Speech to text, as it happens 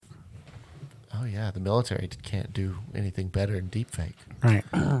Oh, yeah. The military can't do anything better than deepfake. Right.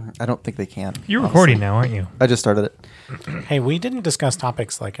 I don't think they can. You're recording now, aren't you? I just started it. Hey, we didn't discuss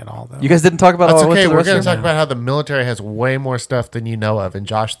topics like at all, though. You guys didn't talk about That's all okay. the We're rest going of to your- talk about how the military has way more stuff than you know of, and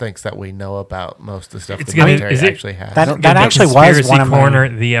Josh thinks that we know about most of the stuff the military actually has. That actually was Conspiracy one of my... Corner,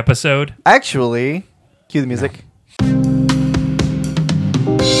 the episode. Actually, cue the music.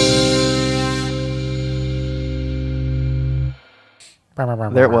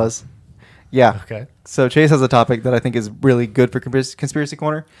 There it was. Yeah. Okay. So Chase has a topic that I think is really good for Conspiracy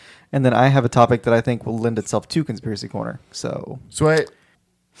Corner, and then I have a topic that I think will lend itself to Conspiracy Corner. So, Sweet.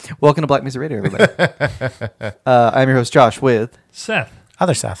 welcome to Black Music Radio, everybody. I'm your host, Josh, with... Seth.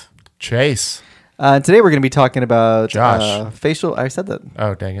 Other Seth. Chase. And today we're going to be talking about Josh. facial... I said that.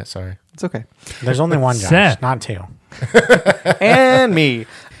 Oh, dang it. Sorry. It's okay. There's only one Josh, Seth. not two. And me.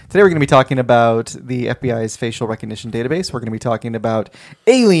 Today we're going to be talking about the FBI's facial recognition database. We're going to be talking about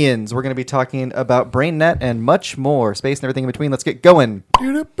aliens. We're going to be talking about BrainNet and much more. Space and everything in between. Let's get going.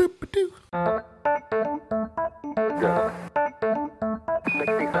 Doo-doo-boop-a-doo.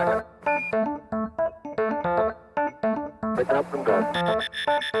 60 seconds. Picking up some guns.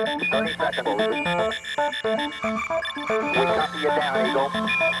 30 seconds. We copy you down, Eagle.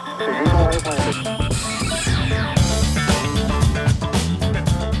 The Eagle has landed.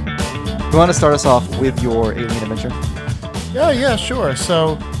 You want to start us off with your alien adventure? Yeah, sure.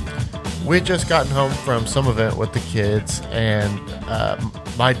 So we just gotten home from some event with the kids, and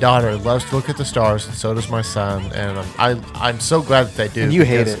my daughter loves to look at the stars, and so does my son. And I'm so glad that they do. And you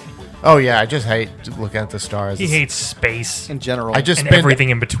hate because- it. Oh yeah, I just hate looking at the stars. He hates space In general. I just and spend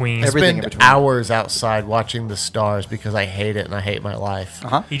everything in between. Everything in spend between. hours outside watching the stars because I hate it and I hate my life.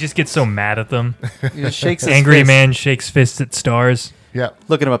 Uh-huh. He just gets so mad at them. He just shakes his Angry fist, man shakes fists at stars. Yeah.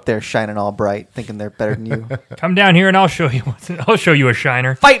 looking them up there, shining all bright, thinking they're better than you. Come down here and I'll show you. I'll show you a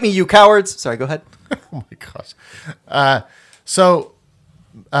shiner. Fight me, you cowards! Sorry, go ahead. Oh my gosh. So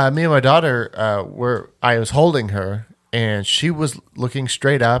me and my daughter I was holding her, and she was looking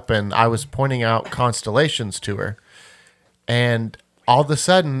straight up, and I was pointing out constellations to her. And all of a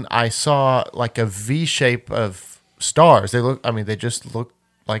sudden, I saw like a V shape of stars. They just look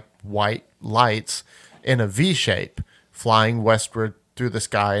like white lights in a V shape flying westward through the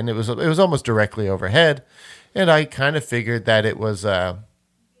sky, and it was almost directly overhead. And I kind of figured that it was an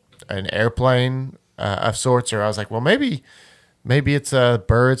airplane of sorts, or I was like, well, maybe it's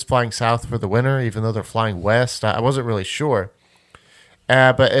birds flying south for the winter, even though they're flying west. I wasn't really sure.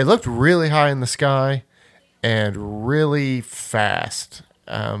 But it looked really high in the sky and really fast.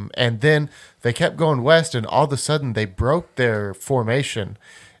 And then they kept going west, and all of a sudden they broke their formation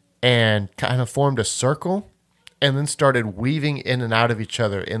and kind of formed a circle, and then started weaving in and out of each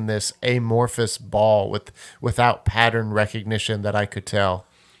other in this amorphous ball without pattern recognition that I could tell.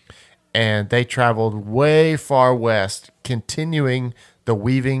 And they traveled way far west, continuing the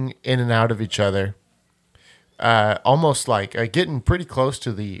weaving in and out of each other, almost like getting pretty close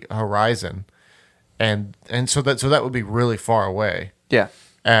to the horizon, and so that would be really far away. Yeah.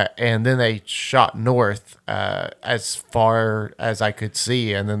 And then they shot north as far as I could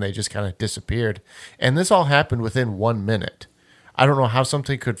see, and then they just kind of disappeared. And this all happened within 1 minute. I don't know how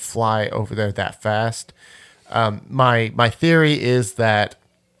something could fly over there that fast. My theory is that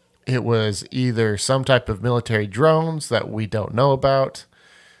it was either some type of military drones that we don't know about,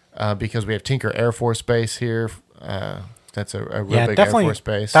 because we have Tinker Air Force Base here. That's a real big Air Force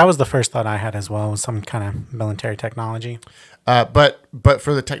base. That was the first thought I had as well, was some kind of military technology. But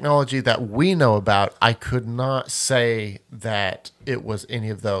for the technology that we know about, I could not say that it was any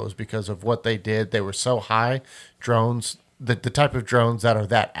of those because of what they did. They were so high. Drones, the type of drones that are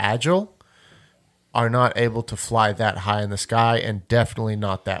that agile, are not able to fly that high in the sky, and definitely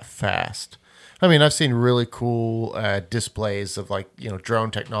not that fast. I mean, I've seen really cool displays of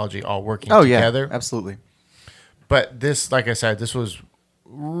drone technology all working together. Yeah, absolutely. But this, like I said, this was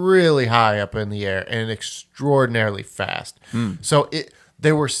really high up in the air and extraordinarily fast. So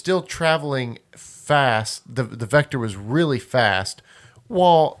they were still traveling fast. The vector was really fast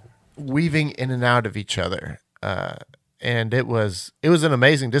while weaving in and out of each other. And it was an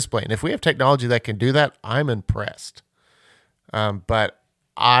amazing display. And if we have technology that can do that, I'm impressed. But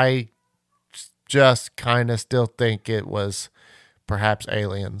I just kind of still think it was perhaps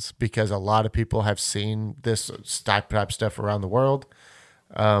aliens, because a lot of people have seen this type stuff around the world.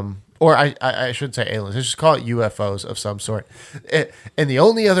 Or I shouldn't say aliens. Let's just call it UFOs of some sort. And the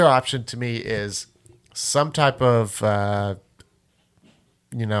only other option to me is some type of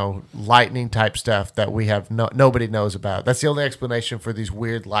lightning type stuff that we have nobody knows about. That's the only explanation for these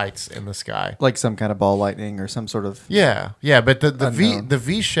weird lights in the sky. Like some kind of ball lightning or some sort of... Yeah. But the Unknown.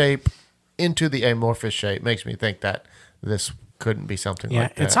 V shape into the amorphous shape makes me think that this couldn't be something Yeah,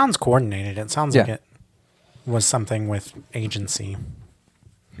 like that. it sounds coordinated. It sounds Yeah. like it was something with agency.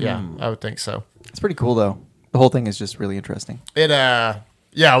 Yeah, I would think so. It's pretty cool though. The whole thing is just really interesting. It yeah,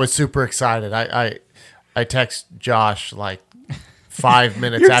 I was super excited. I text Josh like 5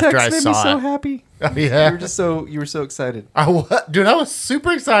 minutes Your after text I made me saw so it. happy. Yeah. You were so excited. Dude, I was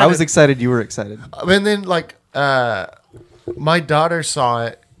super excited. I was excited. You were excited. And then like my daughter saw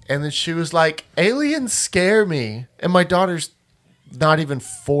it and then she was like, aliens scare me. And my daughter's not even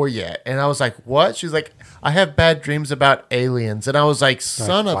 4 yet. And I was like, what? She's like, I have bad dreams about aliens. And I was like,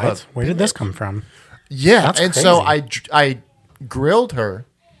 son of What? a... Where did this come from? Yeah. That's and so crazy. I grilled her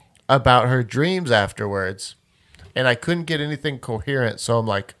about her dreams afterwards. And I couldn't get anything coherent. So I'm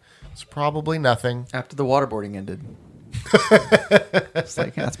like, it's probably nothing. After the waterboarding ended. It's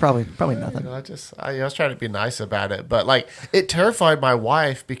like, yeah, it's probably nothing. I was trying to be nice about it, but like it terrified my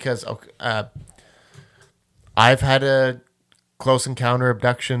wife because I've had a close encounter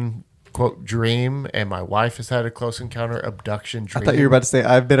abduction quote dream, and my wife has had a close encounter abduction dream. I thought you were about to say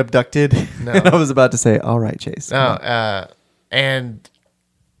I've been abducted, No. and I was about to say, all right, Chase. No, and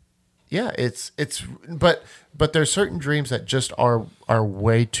yeah, it's but there's certain dreams that just are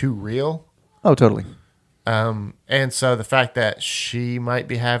way too real. Oh, totally. And so the fact that she might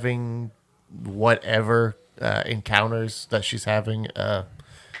be having whatever encounters that she's having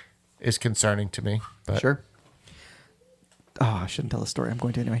is concerning to me. But Sure. Oh, I shouldn't tell the story. I'm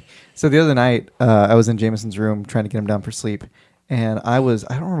going to anyway. So the other night, I was in Jameson's room trying to get him down for sleep. And I don't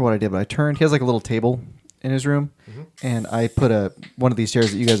remember what I did, but I turned. He has like a little table in his room. And I put one of these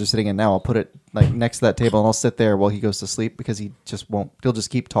chairs that you guys are sitting in now. I'll put it like next to that table and I'll sit there while he goes to sleep because he'll just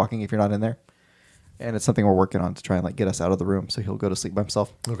keep talking if you're not in there. And it's something we're working on to try and like get us out of the room so he'll go to sleep by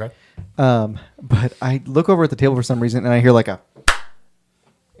himself. okay. But I look over at the table for some reason and I hear like a,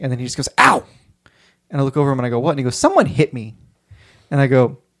 and then he just goes, ow. And I look over him and I go, what? And he goes, someone hit me. And I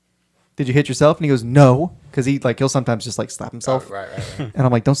go, did you hit yourself? And he goes, no. Cause he'll sometimes just like slap himself. Right. And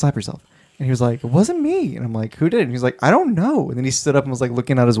I'm like, don't slap yourself. And he was like, it wasn't me. And I'm like, who did? And he's like, I don't know. And then he stood up and was like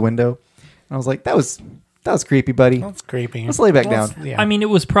looking out his window. And I was like, that was creepy, buddy. That's creepy. Let's lay back down. Yeah. I mean, it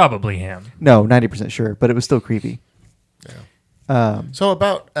was probably him. No, 90% sure, but it was still creepy. So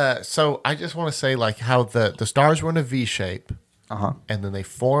so I just want to say like how the stars were in a V shape, Uh-huh. and then they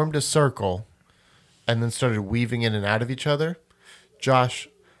formed a circle, and then started weaving in and out of each other. Josh,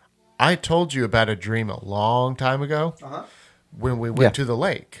 I told you about a dream a long time ago when we went Yeah. to the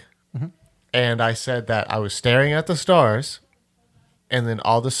lake, and I said that I was staring at the stars, and then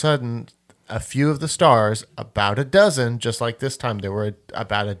all of a sudden, a few of the stars, about a dozen, just like this time, there were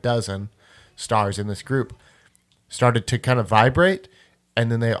about a dozen stars in this group, started to kind of vibrate,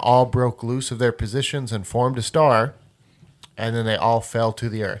 and then they all broke loose of their positions and formed a star, and then they all fell to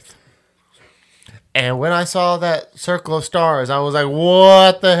the earth. And when I saw that circle of stars, I was like,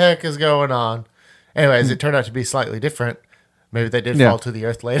 what the heck is going on? Anyways, it turned out to be slightly different. Maybe they did Yeah. fall to the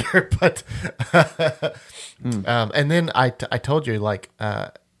earth later, but and then I told you like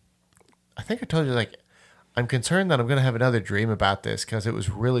I think I told you like I'm concerned that I'm going to have another dream about this because it was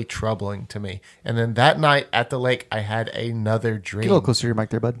really troubling to me. And then that night at the lake, I had another dream. Get a little closer to your mic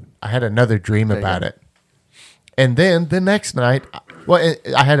there, bud. I had another dream There you about go. it. And then the next night,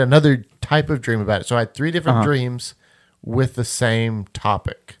 I had another type of dream about it. So I had 3 different dreams with the same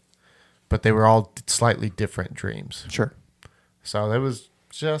topic, but they were all slightly different dreams. Sure. So it was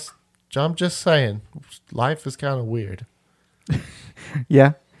just, I'm just saying, life is kind of weird.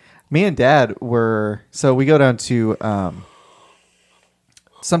 Yeah. Me and Dad we go down to,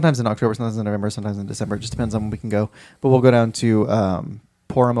 sometimes in October, sometimes in November, sometimes in December. It just depends on when we can go. But we'll go down to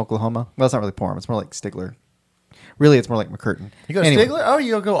Porham, Oklahoma. Well, it's not really Porham. It's more like Stigler. Really, it's more like McCurtain. You go Anyway, Stigler? Oh,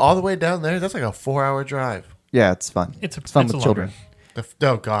 you'll go all the way down there? That's like a 4-hour drive. Yeah, it's fun. It's fun a with long children. drive.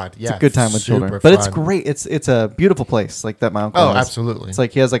 Oh, God. Yeah. It's a good time with children. super But it's fun. great. It's a beautiful place like that my uncle Oh, has. absolutely. It's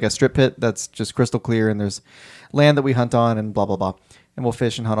like he has like a strip pit that's just crystal clear and there's land that we hunt on and blah, blah, blah. And we'll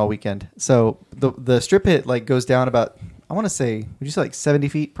fish and hunt all weekend. So the strip pit like goes down about, I want to say, would you say like 70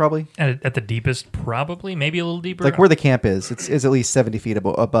 feet probably? At the deepest, probably, maybe a little deeper. Like where the camp is. It's at least 70 feet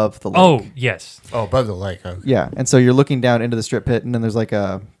above the lake. Oh, yes. Oh, above the lake. Okay. Yeah. And so you're looking down into the strip pit and then there's like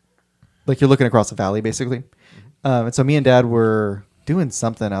you're looking across a valley basically. And so me and Dad were doing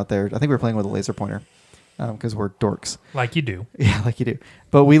something out there. I think we were playing with a laser pointer because we're dorks. Like you do. Yeah, like you do.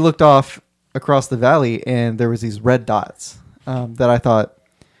 But we looked off across the valley, and there was these red dots that I thought.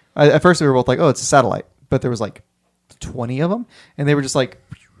 At first, we were both like, "Oh, it's a satellite," but there was like 20 of them, and they were just like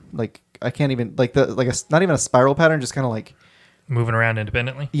I can't even not even a spiral pattern, just kind of like Moving around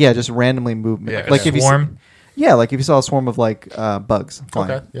independently. just randomly movement. Yeah, like if you Swarm. Yeah, like if you saw a swarm of like bugs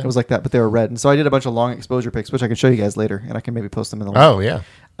flying, Okay, yeah. it was like that, but they were red. And so I did a bunch of long exposure pics, which I can show you guys later, and I can maybe post them in the link. Oh yeah.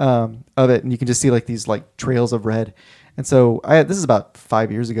 Of it, and you can just see like these like trails of red. And so this is about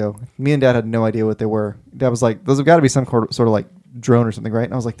 5 years ago. Me and Dad had no idea what they were. Dad was like, "Those have got to be some sort of like drone or something, right?"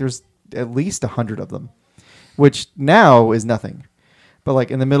 And I was like, "There's at least 100 of them," which now is nothing. But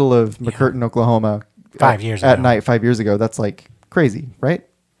like in the middle of McCurtain, Oklahoma, 5 years at ago. night, 5 years ago, that's like crazy, right?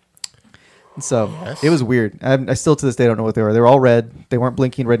 And so Yes. it was weird. I still to this day don't know what they were. They were all red. They weren't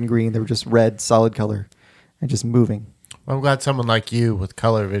blinking red and green. They were just red, solid color, and just moving. I'm glad someone like you with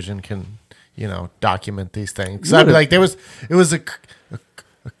color vision can, document these things. 'Cause I'd be like, it was a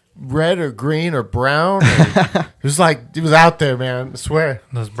red or green or brown. It was out there, man. I swear.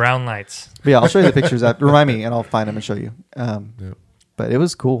 Those brown lights. But yeah, I'll show you the pictures. Remind me, and I'll find them and show you. But it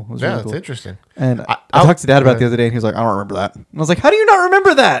was cool. It was Yeah, really it's cool. interesting. And I I'll- talked to Dad about it the other day, and he was like, "I don't remember that." And I was like, "How do you not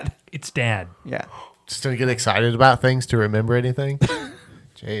remember that?" It's Dad. Yeah. Just to get excited about things to remember anything.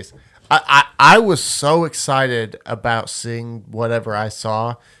 Jeez. I was so excited about seeing whatever I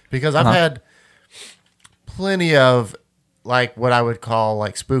saw because I've had plenty of like what I would call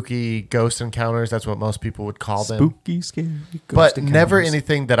like spooky ghost encounters. That's what most people would call them. Spooky, scary, But ghost never encounters.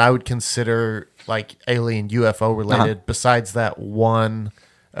 anything that I would consider like alien UFO related besides that one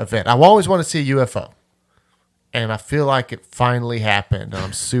event. I always want to see a UFO. And I feel like it finally happened. And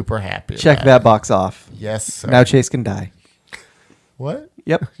I'm super happy. Check about that it. box off. Yes, sir. Now Chase can die. What?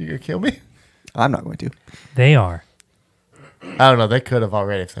 Yep. You gonna kill me? I'm not going to. They are. I don't know. They could have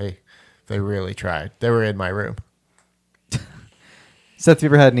already if they really tried. They were in my room. Seth, have you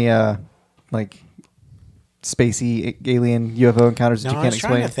ever had any like spacey alien UFO encounters that No, you I can't was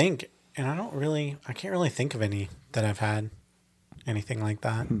trying explain? to think, and I can't really think of any that I've had anything like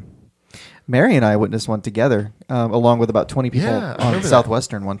that. Mary and I witnessed one together, along with about 20 people Yeah, I on remember that.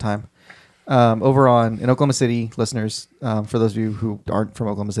 Southwestern one time. Over in Oklahoma City, listeners, for those of you who aren't from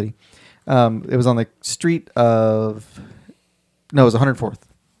Oklahoma City, it was on the street of, no, it was 104th.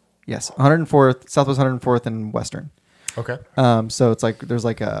 Yes, 104th, Southwest 104th and Western. Okay. So it's like there's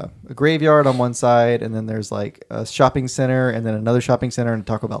like a graveyard on one side, and then there's like a shopping center, and then another shopping center and a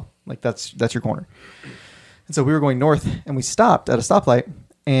Taco Bell. Like that's your corner. And so we were going north, and we stopped at a stoplight,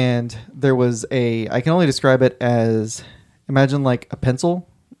 and there was I can only describe it as, imagine like a pencil,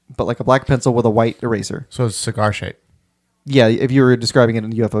 but like a black pencil with a white eraser. So it's cigar shape. Yeah, if you were describing it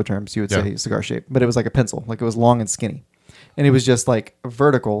in UFO terms, you would Yeah. say cigar shape, but it was like a pencil, like it was long and skinny, and it was just like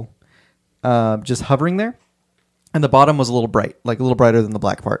vertical, just hovering there, and the bottom was a little bright, like a little brighter than the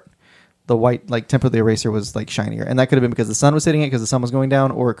black part. The white, like tip of the eraser was like shinier, and that could have been because the sun was hitting it because the sun was going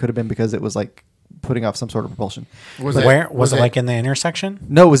down, or it could have been because it was like putting off some sort of propulsion. Was Where was it like in the intersection?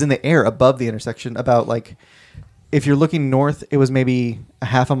 No, it was in the air above the intersection, about like, if you're looking north, it was maybe a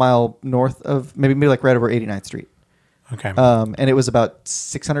half a mile north of maybe like right over 89th Street. Okay. And it was about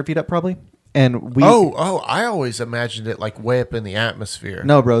 600 feet up probably. And we I always imagined it like way up in the atmosphere.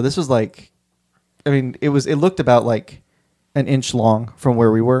 No, bro, this was like, I mean, it looked about like an inch long from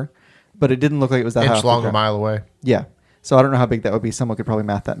where we were, but it didn't look like it was that high Inch off the long, a ground. mile away. Yeah. So I don't know how big that would be. Someone could probably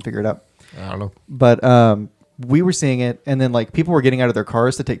math that and figure it out. I don't know. But we were seeing it, and then like people were getting out of their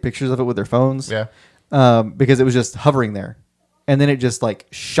cars to take pictures of it with their phones. Yeah. Because it was just hovering there, and then it just like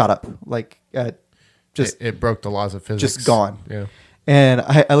shot up, like just It broke the laws of physics. just gone. Yeah. And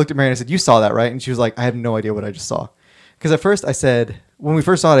I looked at Mary and I said, "You saw that, right?" And she was like, "I have no idea what I just saw." Because at first I said, when we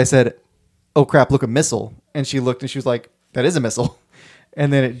first saw it, I said, "Oh crap, look, a missile!" And she looked and she was like, "That is a missile."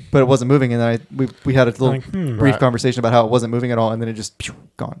 And then but it wasn't moving. And then we had a little Like, brief Right. conversation about how it wasn't moving at all. And then it just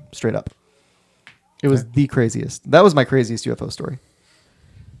gone straight up. It was the craziest. That was my craziest UFO story.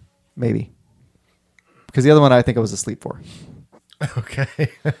 Maybe. Because the other one I think I was asleep for. Okay.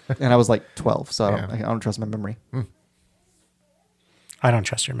 And I was like 12, so Yeah. I don't trust my memory. I don't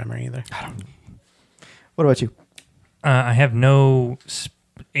trust your memory either. What about you? I have no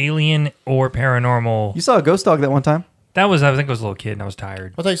alien or paranormal. You saw a ghost dog that one time? I think I was a little kid and I was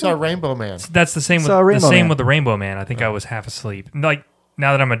tired. I thought you saw a Rainbow Man. That's the same with Saw a Rainbow Man. the Rainbow Man. I think I was half asleep. Like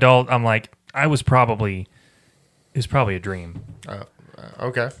now that I'm adult, I'm like it was probably a dream.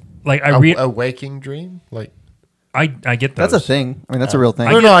 Okay. Like A waking dream? Like I get those. That's a thing. I mean, that's a real thing.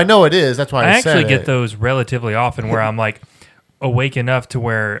 No, I know it is. That's why I, I actually said get it. those relatively often where I'm like awake enough to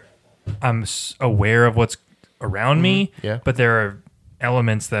where I'm aware of what's around me, Yeah. but there are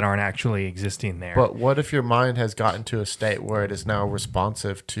elements that aren't actually existing there. But what if your mind has gotten to a state where it is now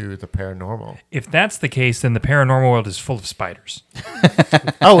responsive to the paranormal? If that's the case, then the paranormal world is full of spiders.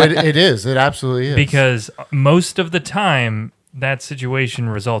 Oh, it is. It absolutely is. Because most of the time, that situation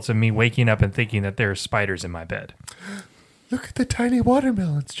results in me waking up and thinking that there are spiders in my bed. Look at the tiny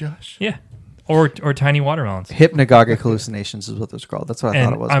watermelons, Josh. Yeah. or tiny watermelons. Hypnagogic hallucinations is what those are called. That's what I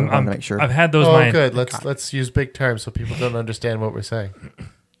thought it was. I wanted to make sure. I've had those. Oh, good. Let's use big terms so people don't understand what we're saying.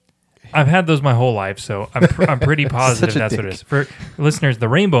 I've had those my whole life, so I'm pretty positive Such a that's what dick. it is. For listeners, the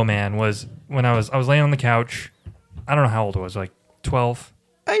Rainbow Man was when I was laying on the couch. I don't know how old I was, like 12.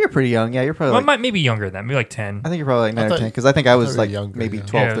 You're pretty young. Yeah, you're probably. Well, maybe younger than that, maybe like 10. I think you're probably like 9 or thought- 10 because I think I was you were like younger, maybe yeah.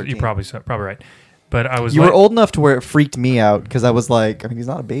 12, Yeah, 13. you're probably right. But I was You were old enough to where it freaked me out because I was like, I mean, he's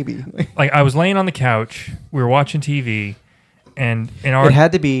not a baby. like I was laying on the couch. We were watching TV, and in our It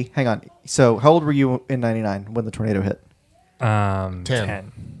had to be. Hang on. So, how old were you in '99 when the tornado hit?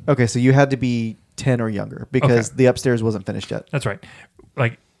 10. Okay, so you had to be 10 or younger because Okay. the upstairs wasn't finished yet. That's right.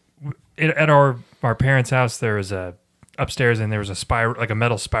 Like at our parents' house, there was a upstairs, and there was a spiral, like a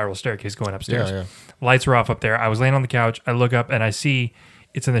metal spiral staircase going upstairs. Yeah. Lights were off up there. I was laying on the couch. I look up and I see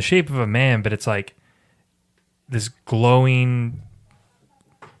it's in the shape of a man, but it's like this glowing.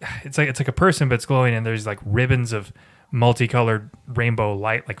 It's like a person, but it's glowing, and there's like ribbons of multicolored rainbow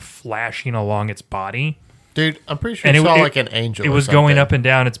light like flashing along its body. Dude, I'm pretty sure And you it- saw it- like an angel. It or was going something. up and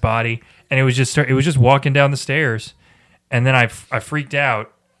down its body, and it was just walking down the stairs, and then I freaked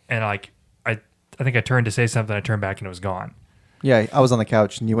out, and like I think I turned to say something. I turned back and it was gone. Yeah, I was on the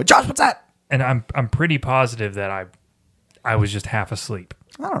couch and you went, Josh, what's that? And I'm pretty positive that I was just half asleep.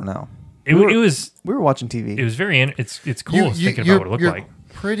 I don't know. It We was were watching TV. it's cool thinking about what it looked you're like.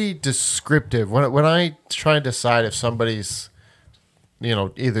 pretty descriptive. When I try to decide if somebody's,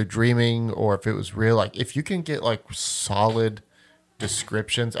 either dreaming or if it was real, like if you can get like solid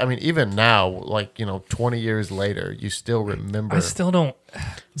descriptions. I mean, even now, like 20 years later, you still remember I still don't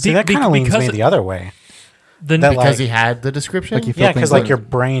See, that kind of leans because me the other way. the that, because like- he had the description. Like you feel Yeah, because things like like- your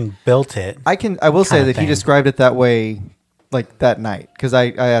brain built it. I will say kinda that he thing. described it that way, like that night, because I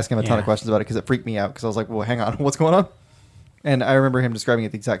asked him a ton Yeah. of questions about it because it freaked me out because I was like, well, hang on, what's going on? And I remember him describing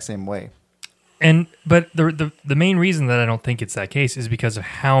it the exact same way. But the main reason that I don't think it's that case is because of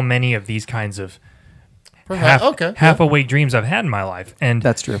how many of these kinds of half awake dreams I've had in my life, and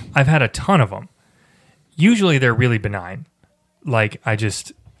That's true. I've had a ton of them. Usually they're really benign. Like I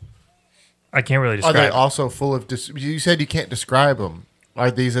can't really Are describe. they it. also full of? You said you can't describe them. Are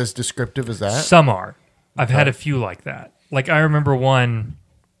these as descriptive as that? Some are. I've had a few like that. Like I remember one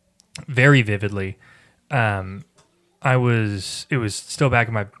very vividly. It was still back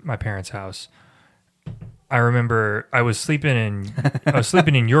in my parents' house. I remember I was sleeping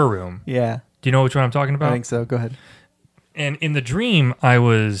in your room. Yeah, Do you know which one I'm talking I about? think so. Go ahead. And in the dream, I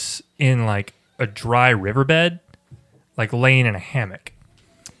was in like a dry riverbed, like laying in a hammock.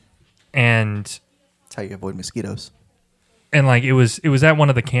 And That's how you avoid mosquitoes. like it was at one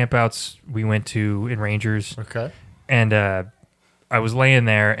of the campouts we went to in Rangers. Okay. And I was laying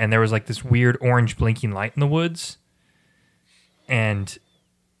there, and there was like this weird orange blinking light in the woods. And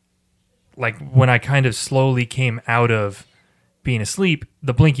like when I kind of slowly came out of being asleep,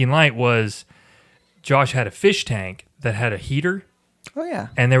 the blinking light was Josh had a fish tank that had a heater, Oh yeah.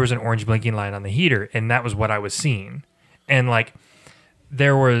 and there was an orange blinking light on the heater, and that was what I was seeing. And like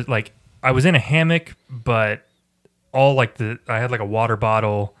there was like I was in a hammock, but all like I had like a water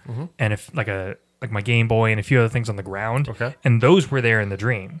bottle and like my Game Boy and a few other things on the ground. Okay. And those were there in the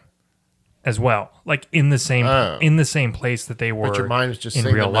dream as well. Like in the same place that they were. But your mind was just in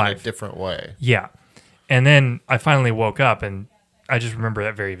seeing real them life. in a different way. Yeah. And then I finally woke up, and I just remember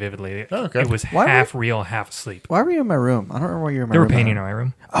that very vividly. Oh, okay. It was Why half real, half asleep. Why were you in my room? I don't remember why you were in my They were room. painting in my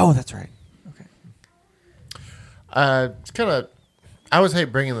room. Oh, that's right. Okay. It's kind of. I always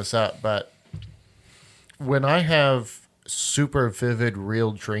hate bringing this up, but when I have super vivid,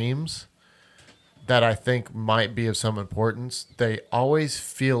 real dreams that I think might be of some importance, they always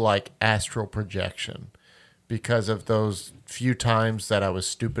feel like astral projection because of those few times that I was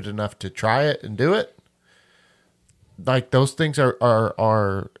stupid enough to try it and do it. Like those things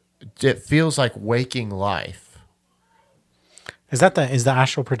are it feels like waking life. Is the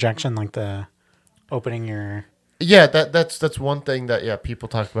astral projection like the opening your Yeah, that's one thing that people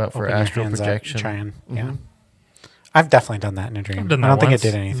talk about for open your astral hands up, projection. trying, yeah. I've definitely done that in a dream. I've done that I don't think once,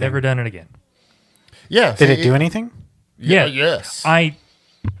 it did anything. Never done it again. Yeah, Did it do anything? Yeah. Yes. I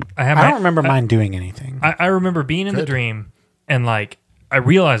have I don't remember mine doing anything. I remember being in the Good. dream, and like I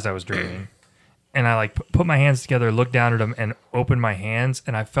realized I was dreaming, and I like put my hands together, looked down at them, and opened my hands,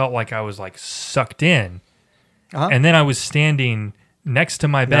 and I felt like I was like sucked in, Uh-huh. and then I was standing next to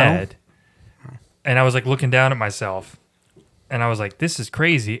my bed, and I was like looking down at myself, and I was like, "This is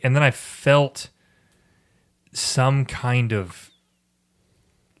crazy," and then I felt some kind of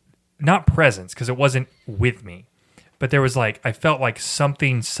not presence because it wasn't with me, but there was like I felt like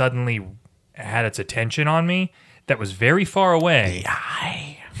something suddenly had its attention on me that was very far away.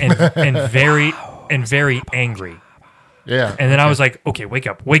 and very angry. Yeah. And then I was like, okay, wake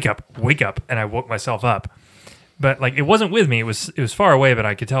up. And I woke myself up. But like, it wasn't with me. It was far away, but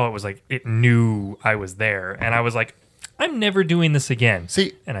I could tell it was like, it knew I was there. And I was like, I'm never doing this again.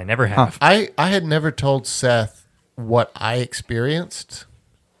 See, and I never have. I had never told Seth what I experienced.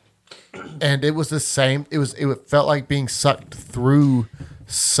 And it was the same. It felt like being sucked through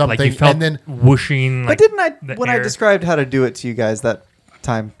something. Like you felt and then whooshing. But didn't I, the when air. I described how to do it to you guys that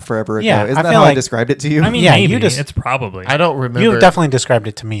time forever ago, Yeah, isn't I that feel how I like- described it to you? I mean, Yeah, maybe. you just- It's probably. I don't remember. You definitely described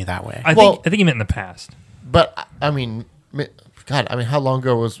it to me that way. I Well- think you meant in the past. But I mean, God, I mean, how long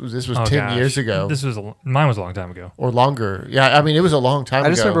ago was this? Was Oh, 10 gosh. years ago Mine was a long time ago. or longer? Yeah, I mean, it was a long time I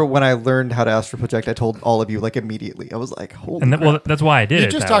ago. just remember when I learned how to astral project, I told all of you like immediately. I was like, holy And crap. that's why I did you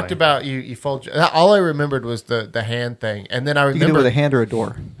it. just that talked way. about you fold. All I remembered was the hand thing, and then I You can do it remember with a hand or a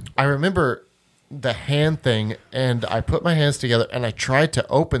door. I remember the hand thing, and I put my hands together and I tried to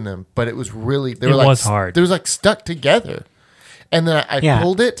open them, but it was really It was hard. They was like stuck together, and then I Yeah.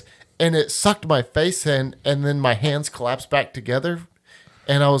 pulled it, and it sucked my face in, and then my hands collapsed back together,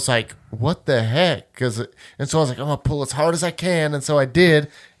 and I was like, "What the heck?" And so I was like, "I'm gonna pull as hard as I can," and so I did,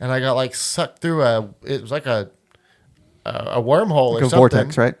 and I got like sucked through it was like a wormhole Like or a something.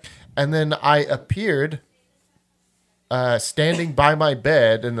 vortex, right? And then I appeared standing by my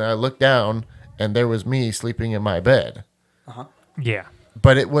bed, and I looked down, and there was me sleeping in my bed. Yeah.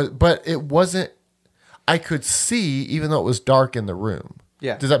 But it wasn't. I could see, even though it was dark in the room.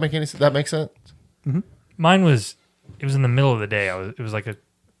 Yeah. Does that make any sense? That makes sense. Mine was. It was in the middle of the day. It was like a.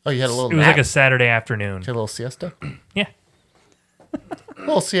 Oh, you had a little. It was nap? like a Saturday afternoon. You had a little siesta. Yeah. A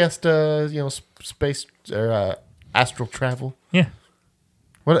little siesta. Space or astral travel. Yeah.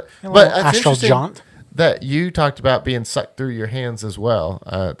 What? A But little it's astral interesting jaunt. that you talked about being sucked through your hands as well.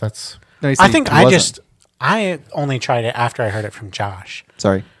 That's. No, you I see, think it I wasn't. I only tried it after I heard it from Josh.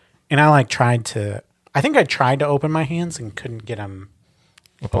 Sorry. And I tried to open my hands and couldn't get them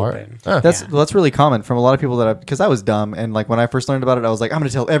Apart? open. Oh. That's really common from a lot of people because I was dumb, and like when I first learned about it, I was like, I'm going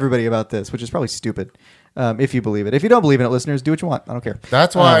to tell everybody about this, which is probably stupid. If you believe it, if you don't believe in it, listeners, do what you want. I don't care.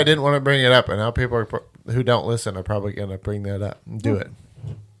 That's why I didn't want to bring it up, and now people who don't listen are probably going to bring that up. Do it.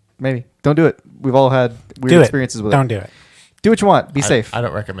 Maybe don't do it. We've all had weird Do it. experiences with Don't it. do it. Do what you want. Be safe. I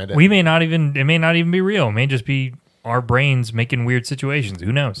don't recommend it. We may not even. It may not even be real. It may just be our brains making weird situations.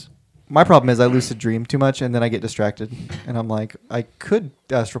 Who knows? My problem is I lucid dream too much, and then I get distracted, and I'm like, I could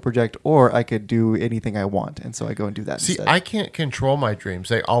astral project, or I could do anything I want, and so I go and do that See, instead. I can't control my dreams.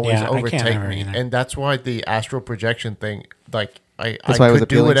 They always Yeah, I can't overtake ever me. either. And that's why the astral projection thing, like, I That's why it was could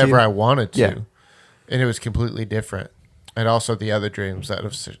do appealing to whatever you? I wanted to. Yeah. And it was completely different. And also the other dreams that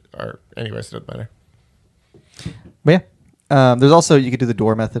are, anyways, it doesn't matter. But yeah, there's also you could do the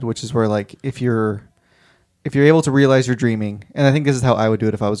door method, which is where like if you're able to realize you're dreaming, and I think this is how I would do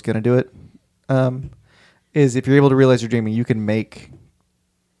it if I was going to do it, is if you're able to realize you're dreaming, you can make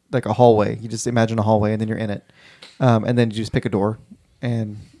like a hallway. You just imagine a hallway, and then you're in it, and then you just pick a door.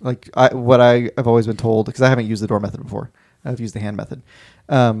 And like what I've always been told, because I haven't used the door method before, I've used the hand method.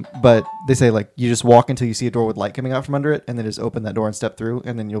 But they say like you just walk until you see a door with light coming out from under it, and then just open that door and step through,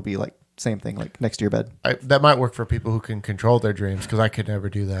 and then you'll be like same thing, like next to your bed. That might work for people who can control their dreams, because I could never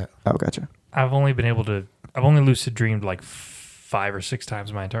do that. Oh, gotcha. I've only lucid dreamed like 5 or 6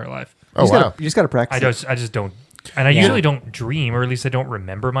 times in my entire life. Oh, wow. You just got to practice. I just don't, and I usually don't dream, or at least I don't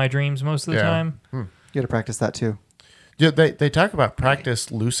remember my dreams most of the Yeah. time. You got to practice that too. Yeah, they talk about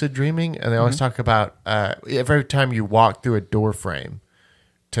practice lucid dreaming, and they always talk about every time you walk through a door frame,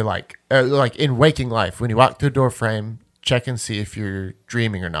 to like in waking life, when you walk through a door frame, check and see if you're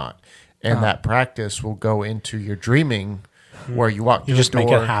dreaming or not, and that practice will go into your dreaming, where you walk through You just the make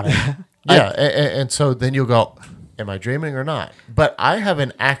door. it a habit. Yeah, and so then you'll go, am I dreaming or not? But I have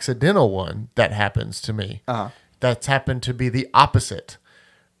an accidental one that happens to me. That's happened to be the opposite,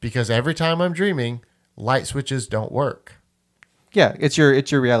 because every time I'm dreaming, light switches don't work. Yeah, it's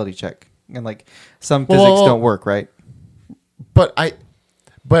your reality check, and like some Well, physics don't work, right? But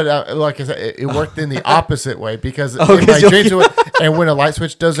like I said, it worked in the opposite way, because in 'cause my you'll- dreams, and when a light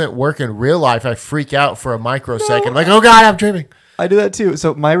switch doesn't work in real life, I freak out for a microsecond, like, oh God, I'm dreaming. I do that too.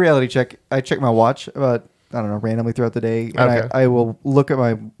 So my reality check, I check my watch about randomly throughout the day, and Okay. I will look at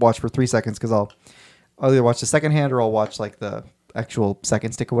my watch for 3 seconds because I'll either watch the second hand or I'll watch like the actual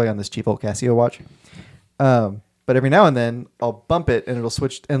seconds tick away on this cheap old Casio watch. But every now and then I'll bump it and it'll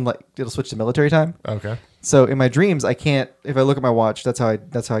switch to military time. Okay. So in my dreams, I can't. If I look at my watch, that's how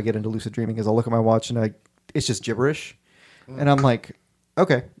I get into lucid dreaming. Is I'll look at my watch and it's just gibberish, and I'm like,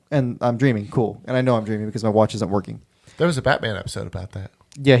 okay, and I'm dreaming, cool, and I know I'm dreaming because my watch isn't working. There was a Batman episode about that.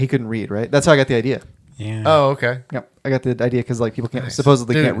 Yeah, he couldn't read, right? That's how I got the idea. Yeah. Oh, okay. Yep, I got the idea because like people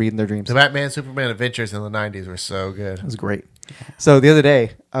supposedly Dude, can't read in their dreams. The Batman Superman adventures in the 90s were so good. It was great. So the other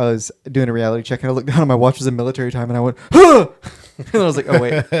day, I was doing a reality check, and I looked down, and my watch was in military time, and I went, "Huh!" And I was like, "Oh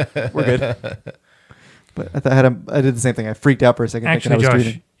wait, we're good." But I thought I did the same thing. I freaked out for a second, Actually, thinking I was Josh,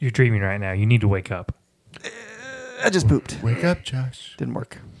 dreaming. you're dreaming right now. You need to wake up. I just pooped. Wake up, Josh. Didn't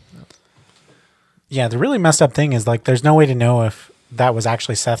work. Yeah, the really messed up thing is like there's no way to know if that was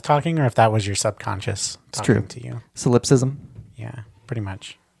actually Seth talking or if that was your subconscious talking true. to you. Solipsism. Yeah, pretty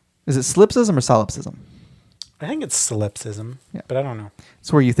much. Is it solipsism or solipsism? I think it's solipsism, Yeah. but I don't know.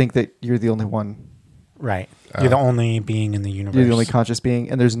 It's where you think that you're the only one. Right. You're the only being in the universe. You're the only conscious being,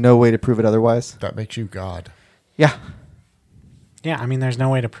 and there's no way to prove it otherwise. That makes you God. Yeah. Yeah, I mean, there's no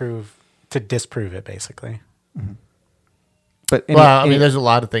way to disprove it, basically. But Well, I mean, there's a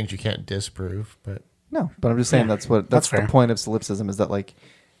lot of things you can't disprove, but no. But I'm just saying Yeah, that's that's the fair. point of solipsism is that like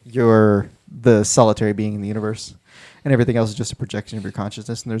you're the solitary being in the universe, and everything else is just a projection of your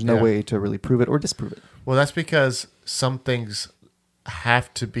consciousness, and there's no Yeah. way to really prove it or disprove it. well, that's because some things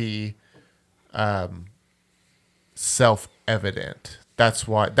have to be self-evident. That's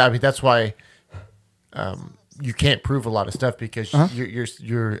why. That's why you can't prove a lot of stuff because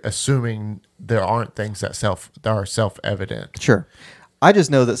you're assuming there aren't things that are self-evident. Sure. I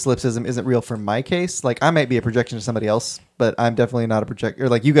just know that solipsism isn't real for my case. Like I might be a projection of somebody else, but I'm definitely not a projector.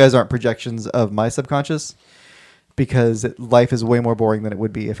 Like you guys aren't projections of my subconscious because life is way more boring than it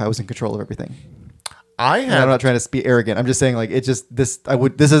would be if I was in control of everything. And I'm not trying to be arrogant. I'm just saying like it just this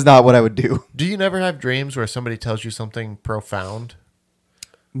is not what I would do. Do you never have dreams where somebody tells you something profound?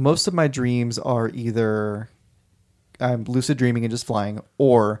 Most of my dreams are either I'm lucid dreaming and just flying,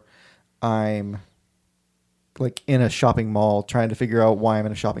 or I'm like in a shopping mall trying to figure out why I'm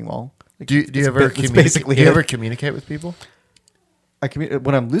in a shopping mall. Like, Do you ever that's basically do you it. ever communicate with people?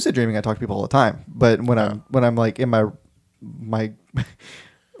 When I'm lucid dreaming, I talk to people all the time. But when I'm like in my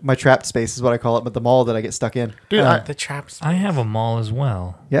my trapped space is what I call it, but the mall that I get stuck in. Dude, The traps. I have a mall as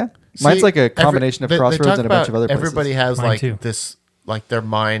well. Yeah, mine's See, like a combination they of Crossroads talk and a bunch of about other places. Everybody has Mine like too. this, like their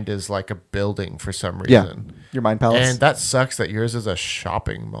mind is like a building for some Yeah, reason. your mind palace. And that sucks that yours is a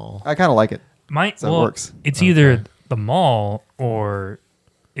shopping mall. I kind of like it. So it well, works. It's either the mall or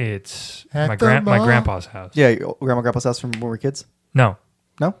it's At my the my mall. grandpa's house. Yeah, your grandma grandpa's house from when we were kids. No,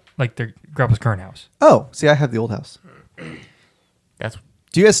 No. like their grandpa's current house. Oh, see, I have the old house. That's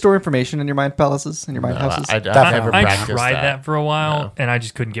Do you guys store information in your mind palaces, in your mind houses? I've Definitely. never I practiced tried that. that for a while, No. and I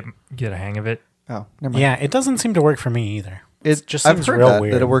just couldn't get a hang of it. Oh, never mind. Yeah, it doesn't seem to work for me either. It just I've seems heard real that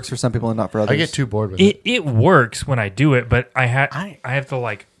weird. it works for some people and not for others. I get too bored with it. It works when I do it, but I I- have to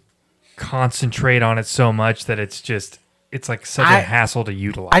like concentrate on it so much that it's like such I- a hassle to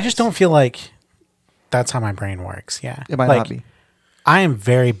utilize. I just don't feel like that's how my brain works. Yeah. It might like, not be. I am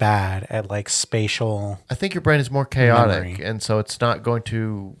very bad at like spatial. I think your brain is more chaotic, Memory. and so it's not going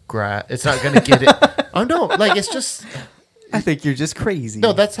to it's not going to get it. Oh no! Like it's just I think you're just crazy.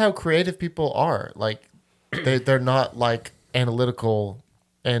 no. That's how creative people are. Like they're not like analytical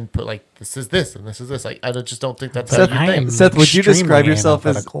and put like this is this and this is this. Like just don't think that's Seth, how I you am think. Seth, would you describe extremely yourself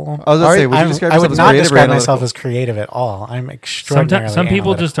as? analytical. I was gonna say, would you describe I yourself would as not creative or describe myself analytical? as creative at all. I'm extraordinarily Sometimes some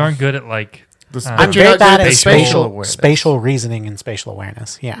people analytical. just aren't good at like But I'm you're very not bad good at spatial awareness. spatial reasoning and spatial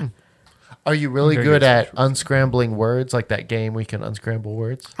awareness. Yeah. Are you really Very good good at unscrambling words, like that game we can unscramble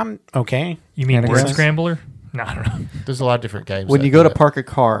words? I'm okay. you mean word Anagrams? scrambler? No, I don't know. There's a lot of different games. When that you go do to it. park a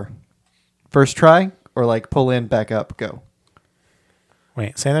car, first try or like pull in, back up, go.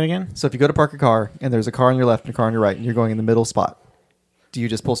 Wait, say that again. So if you go to park a car and there's a car on your left and a car on your right and you're going in the middle spot, do you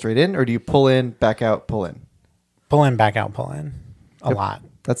just pull straight in or do you pull in, back out, pull in? Pull in, back out, pull in. A Yep. lot.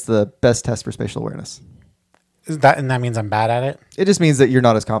 That's the best test for spatial awareness. And that means I'm bad at it. It just means that you're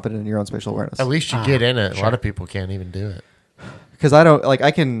not as confident in your own spatial awareness. At least you get in it. A lot of people can't even do it. Because I don't like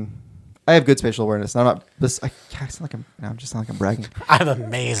I have good spatial awareness. And I'm not this. I sound like I'm just sound like I'm bragging. I have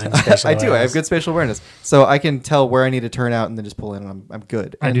amazing spatial I do. I have awareness. good spatial awareness, so I can tell where I need to turn out and then just pull in, and I'm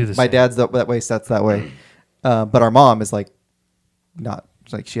good. I And do the My same. dad's that way, Seth's that way, but our mom is like not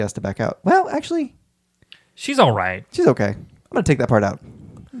like she has to back out. Well, actually, She's all right. she's okay. I'm gonna take that part out.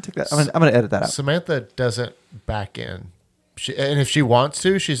 I'm gonna edit that out. Samantha doesn't back in. And if she wants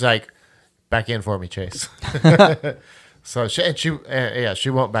to, she's like, back in for me, Chase. So she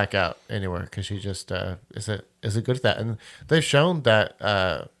won't back out anywhere because she just is good at that. And they've shown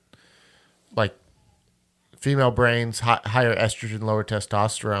that like female brains, higher estrogen, lower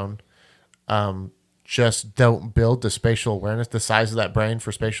testosterone, just don't build the spatial awareness. The size of that brain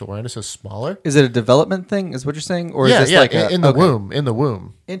for spatial awareness is smaller. Is it a development thing? Is what you're saying, or Yeah, is this yeah, like in the womb, in the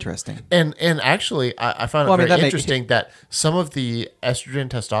womb. Interesting. And actually, I found Well, I it mean, very that make- interesting that some of the estrogen,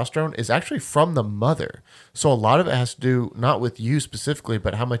 testosterone is actually from the mother. So a lot of it has to do not with you specifically,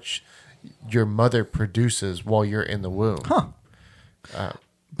 but how much your mother produces while you're in the womb. Huh.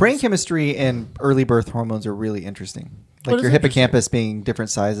 Brain chemistry and early birth hormones are really interesting. What Like is your interesting? hippocampus being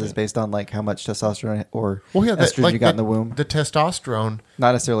different sizes based on like how much testosterone or estrogen like you got in the womb. The testosterone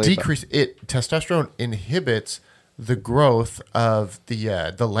Not necessarily but- decrease it. Testosterone inhibits the growth of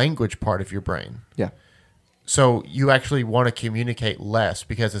the language part of your brain. Yeah. So you actually want to communicate less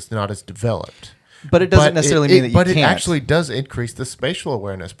because it's not as developed. But it doesn't necessarily mean that you But can't. it actually does increase the spatial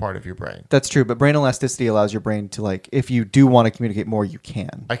awareness part of your brain. That's true, but brain elasticity allows your brain to like if you do want to communicate more, you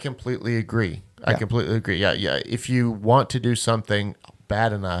can. I completely agree. I Yeah. completely agree. Yeah, yeah. If you want to do something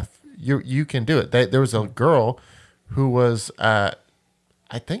bad enough, you can do it. There was a girl who was, I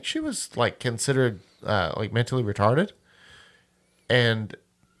think she was like considered like mentally retarded, and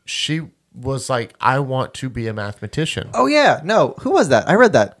she was like, I want to be a mathematician. Oh yeah, no. Who was that? I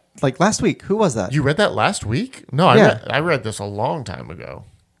read that like last week. Who was that? You read that last week? No, Yeah. I read this a long time ago.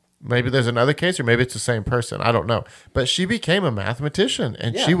 Maybe there's another case, or maybe it's the same person. I don't know. But she became a mathematician,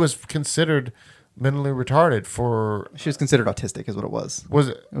 and Yeah. she was considered mentally retarded for. She was considered autistic, is what it was. Was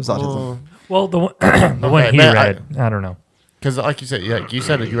it? It was autism. Well, the one, the one he man, read, I don't know. Because, like you said, yeah, you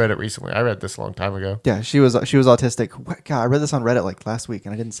said it. You read it recently. I read this a long time ago. Yeah, she was autistic. What, God, I read this on Reddit like last week,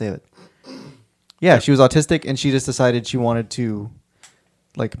 and I didn't save it. Yeah, she was autistic, and she just decided she wanted to,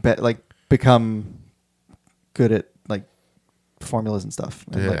 become good at like formulas and stuff.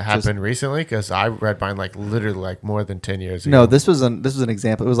 And, Did like, it just- happen recently? Because I read mine like literally like more than 10 years ago. No, this was an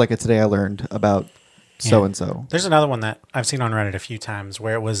example. It was like a today I learned about so and so. There's another one that I've seen on Reddit a few times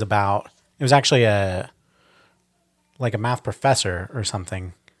where it was actually a math professor or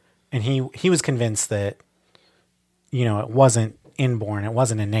something. And he was convinced that, it wasn't inborn, it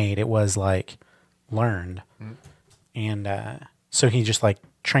wasn't innate, it was like learned. And so he just like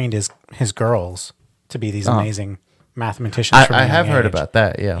trained his girls to be these amazing mathematicians. from a I young have heard age. about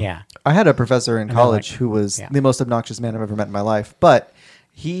that. Yeah. Yeah. I had a professor in then, college like- who was yeah. the most obnoxious man I've ever met in my life, but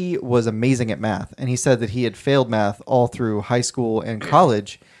he was amazing at math. And he said that he had failed math all through high school and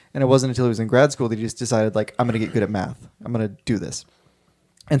college. And it wasn't until he was in grad school that he just decided, like, I'm going to get good at math. I'm going to do this.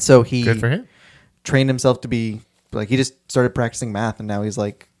 And so he Good for him. trained himself to be, like, he just started practicing math. And now he's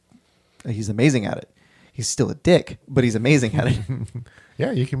like, he's amazing at it. He's still a dick, but he's amazing at it.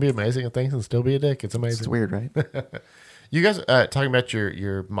 Yeah, you can be amazing at things and still be a dick. It's amazing. It's weird, right? You guys talking about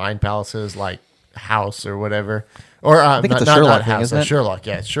your mind palaces like House or whatever, or think it's not, a Sherlock not thing, House, isn't it? Sherlock.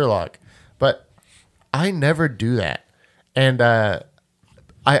 Yeah, it's Sherlock. But I never do that, and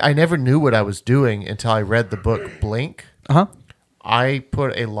I never knew what I was doing until I read the book Blink. Uh-huh. I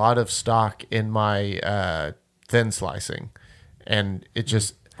put a lot of stock in my thin slicing, and it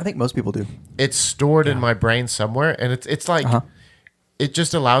just I think most people do. it's stored in my brain somewhere, and it's like it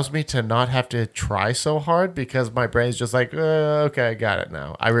just allows me to not have to try so hard because my brain's just like, okay, I got it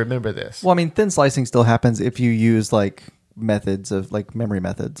now. I remember this. Well, I mean, thin slicing still happens if you use, like, methods of, like, memory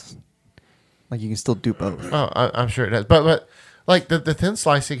methods. Like, you can still do both. Oh, I'm sure it does, but like the thin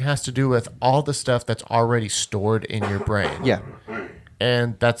slicing has to do with all the stuff that's already stored in your brain. Yeah.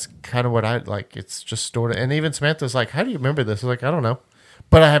 And that's kind of what I like. It's just stored. And even Samantha's like, how do you remember this? I was like, I don't know.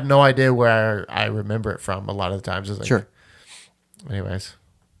 But I have no idea where I remember it from a lot of the times. It's like, Sure. Anyways.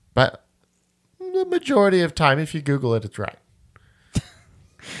 But the majority of time, if you Google it, it's right.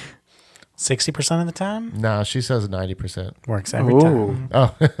 60% of the time No, she says 90%. works every Ooh. time.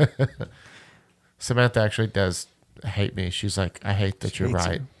 Oh. Samantha actually does hate me. She's like, I hate that you're hates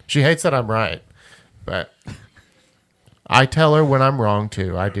right. you. She hates that I'm right. But I tell her when I'm wrong,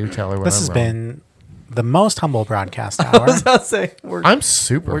 too. I do tell her when This I'm has wrong. been the most humble broadcast I hour. was about to say, we're I'm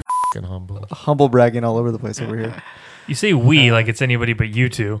super fucking humble. humble bragging all over the place over here. You say we like it's anybody but you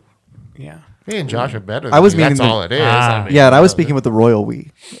two. Yeah. Me and Josh are better than I was you. That's meaning the- all it is. Ah. I mean, Yeah, and I was speaking with the royal we.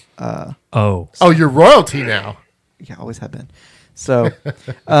 Oh, Oh, you're royalty now. Yeah, always have been. So,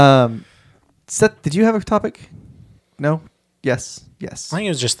 Seth, did you have a topic? No? Yes. Yes. I think it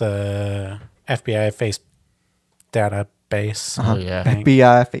was just the FBI face database. Oh, yeah. thing.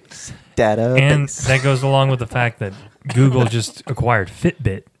 FBI face data. and that goes along with the fact that Google just acquired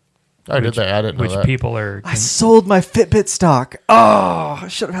Fitbit, I did that. I didn't know which that. people are I sold my Fitbit stock. Oh, I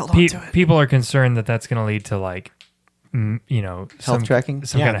should have held on to it. people are concerned that that's going to lead to like some tracking?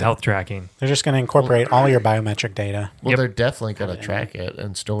 some Yeah, kind of the- health tracking. They're just going to incorporate all your biometric data. Well, Yep. they're definitely going to track it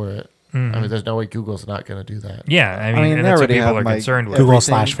and store it. I mean, there's no way Google's not going to do that. Yeah, I mean, mean, and they that's what already people have are my concerned with. Google-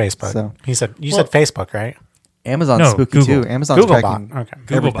 Google everything, / Facebook. so- You said Facebook, right? Amazon's No, spooky Google. too. Amazon's Google tracking bot. Okay.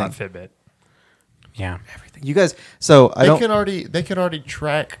 Google everything. bought Fitbit. Yeah. You guys, so I They don't. can already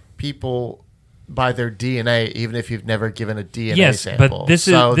track people by their DNA, even if you've never given a DNA Yes, sample. but this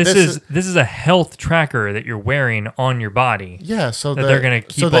So is a health tracker that you're wearing on your body. yeah. So that they're gonna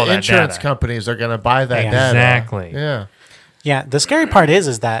keep so the all that insurance data. companies are going to buy that Yeah. data. Exactly. Yeah. Yeah. The scary part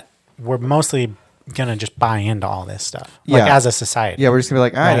is that we're mostly gonna just buy into all this stuff, like Yeah. as a society. Yeah, we're just gonna be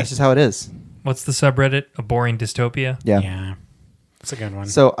like, all right, Right. that's just how it is. What's the subreddit? A boring dystopia? Yeah. Yeah. That's a good one.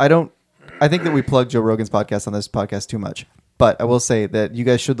 So I think that we plug Joe Rogan's podcast on this podcast too much. But I will say that you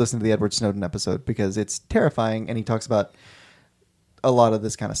guys should listen to the Edward Snowden episode because it's terrifying and he talks about a lot of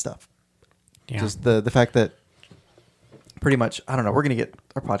this kind of stuff. yeah. Just the fact that pretty much, I don't know, our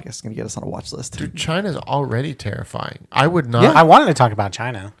podcast is going to get us on a watch list. Dude, China's already terrifying. I would not. I wanted to talk about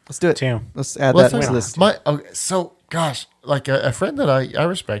China. Let's do it. Too. Let's add Let's that talk to this. okay, so gosh, like a friend that I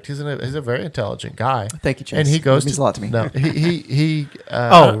respect. He's a very intelligent guy. Thank you, Chase. And he goes That means a lot to me. No, he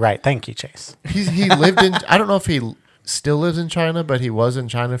Oh, right. Thank you, Chase. he lived in. I don't know if he still lives in China, but he was in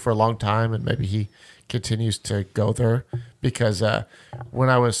China for a long time, and maybe he continues to go there because when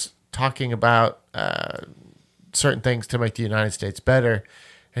I was talking about certain things to make the United States better,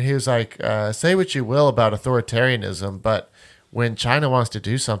 and he was like, "Say what you will about authoritarianism, but when China wants to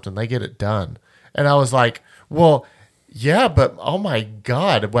do something, they get it done." And I was like, "Well, yeah, but oh my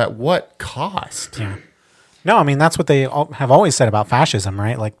God, at what cost?" Yeah. No, I mean, that's what they have always said about fascism,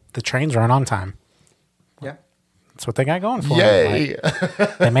 right? Like the trains run on time. Yeah. That's what they got going for Yay! them.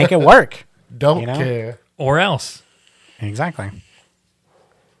 Like, they make it work. Don't You know? care. Or else. Exactly.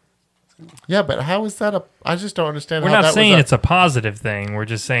 Yeah, but how is that I just don't understand. We're how not that saying was it's a positive thing. We're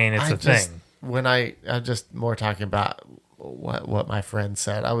just saying it's a thing. When I'm just more talking about what my friend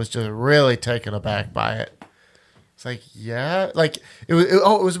said, I was just really taken aback by it. It's like, yeah, like it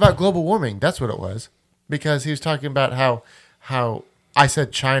was about global warming. That's what it was, because he was talking about how I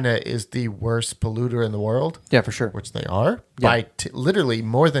said China is the worst polluter in the world, Yeah, for sure. which they are Yeah. by literally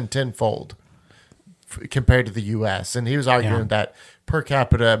more than tenfold compared to the U.S. And he was arguing Yeah. that per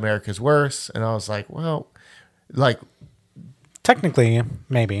capita America's worse, and I was like, well, like Technically,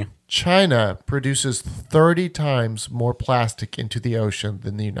 maybe. China produces 30 times more plastic into the ocean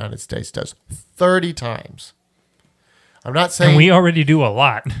than the United States does. 30 times. I'm not saying And we already do a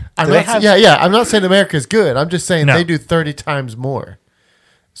lot. I'm Do they not, have- yeah. I'm not saying America's good. I'm just saying No. they do 30 times more.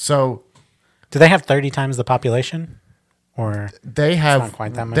 So Do they have 30 times the population? Or they have not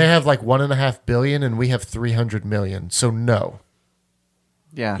quite that much. they have like 1.5 billion, and we have 300 million. So no,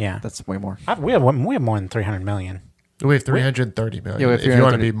 Yeah. Yeah. That's way more. we have more than 300 million. we have 330 million. Yeah, we have if you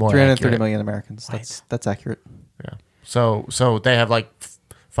want to be more 330 accurate. million Americans. Right. That's accurate. Yeah. So they have like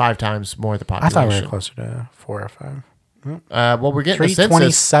 5 times more the I population. thought we were closer to 4 or 5. Well, we're getting a census.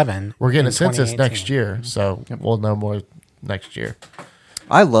 327. We're getting in a census 2018. next year, so we'll know more next year.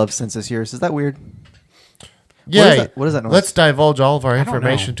 I love census years. Is that weird? Yeah. What is that noise? Let's divulge all of our don't know.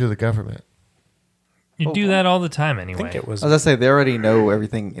 information to the government. You do that all the time I anyway. think it was. I was gonna say they already know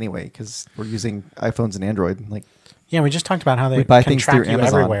everything anyway because we're using iPhones and Android. Like, Yeah, we just talked about how they We buy can things track through you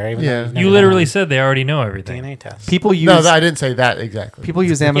Amazon. everywhere. Even Yeah. though you've never You done literally a said they already know everything. DNA test. people use No, I didn't say that exactly. people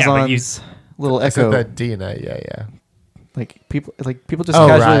use but you- Amazon's little I said Echo. that DNA. Yeah. Like people just Oh,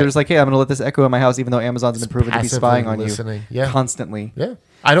 casually right. they're just like, hey, I'm gonna let this Echo in my house, even though Amazon's been proven to be Passively spying on listening. you Yeah. constantly. Yeah.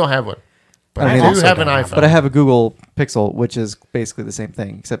 I don't have one, but I I, don't do either. have an Also don't iPhone. have But I have a Google Pixel, which is basically the same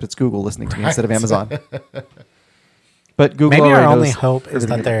thing, except it's Google listening to me instead of Right. Amazon. But Google Maybe our already only knows hope is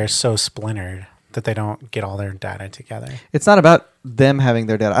everything. that they're so splintered that they don't get all their data together. It's not about them having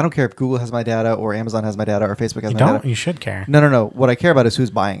their data. I don't care if Google has my data or Amazon has my data or Facebook has You my don't? data. You should care. No. What I care about is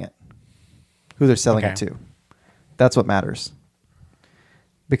who's buying it, who they're selling it Okay. to. That's what matters.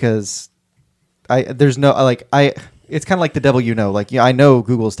 Because it's kind of like the devil you know. Like, yeah, I know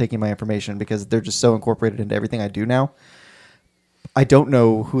Google's taking my information because they're just so incorporated into everything I do now. I don't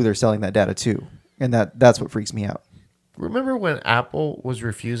know who they're selling that data to, and that's what freaks me out. Remember when Apple was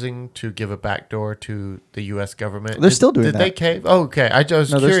refusing to give a backdoor to the U.S. government? They're still doing Did that. they cave? Oh, okay. I was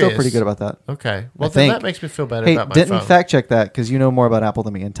No, curious. they're still pretty good about that. Okay. Well, I then think. that makes me feel better Hey, about my Denton, phone. fact check that because you know more about Apple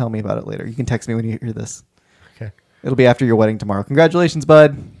than me, and tell me about it later. You can text me when you hear this. Okay. It'll be after your wedding tomorrow. Congratulations,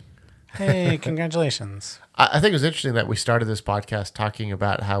 bud. Hey, congratulations. I think it was interesting that we started this podcast talking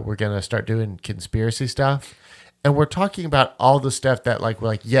about how we're going to start doing conspiracy stuff. And we're talking about all the stuff that, like, we're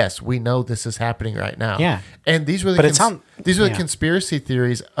like, yes, we know this is happening right now. Yeah. And these were the But it's on- these were the yeah. conspiracy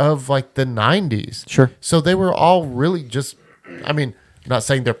theories of like the 90s. Sure. So they were all really just, I mean, not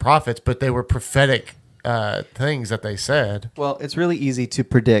saying they're prophets, but they were prophetic things that they said. Well, it's really easy to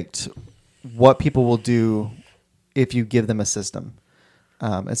predict what people will do if you give them a system.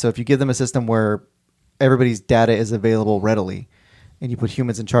 And so if you give them a system where everybody's data is available readily and you put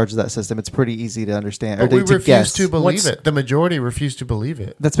humans in charge of that system, it's pretty easy to understand. But or we to refuse guess. to believe it. The majority refused to believe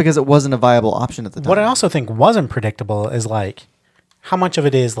it. That's because it wasn't a viable option at the time. What I also think wasn't predictable is like how much of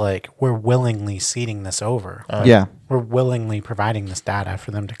it is like we're willingly ceding this over. Yeah. We're willingly providing this data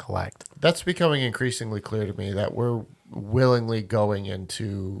for them to collect. That's becoming increasingly clear to me that we're willingly going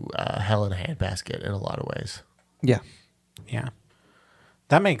into hell in a handbasket in a lot of ways. Yeah. Yeah,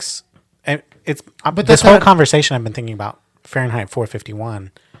 that makes it's. But But that's this whole not- conversation I've been thinking about Fahrenheit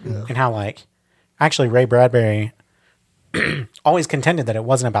 451 and how like actually Ray Bradbury always contended that it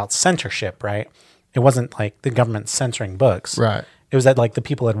wasn't about censorship, right? It wasn't like the government censoring books, Right. It was that like the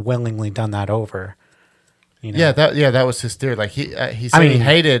people had willingly done that over. You know? That was his theory. Like he said he mean-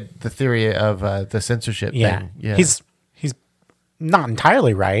 hated the theory of the censorship Yeah. thing. Yeah, He's not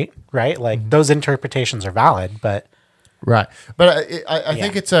entirely right? Like those interpretations are valid, but right. But I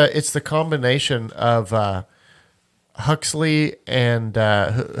think Yeah. it's the combination of Huxley and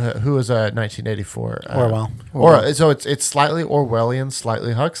who was 1984 Orwell. So it's slightly Orwellian,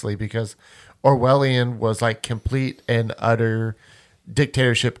 slightly Huxley, because Orwellian was like complete and utter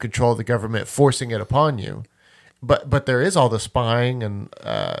dictatorship, control of the government, forcing it upon you. But there is all the spying and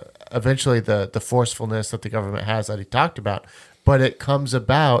eventually the forcefulness that the government has that he talked about. But it comes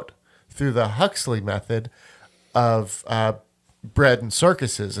about through the Huxley method of bread and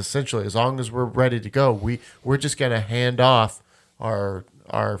circuses. Essentially, as long as we're ready to go, we're just going to hand off our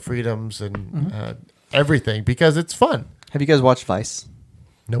freedoms and everything because it's fun. Have you guys watched Vice?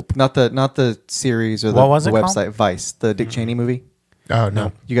 Nope. Not the series or What was the it called? website Vice, the Dick Cheney movie. Oh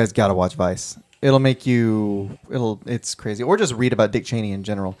no. You guys got to watch Vice. It's crazy. Or just read about Dick Cheney in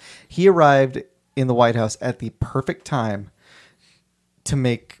general. He arrived in the White House at the perfect time to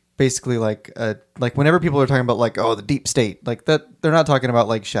make basically like whenever people are talking about like, oh, the deep state, like that, they're not talking about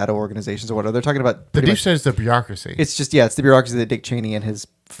like shadow organizations or whatever. They're talking about The pretty deep much- state is the bureaucracy. It's just, it's the bureaucracy that Dick Cheney and his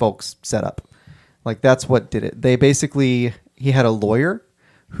folks set up. Like, that's what did it. He had a lawyer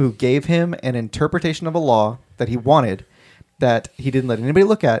who gave him an interpretation of a law that he wanted that he didn't let anybody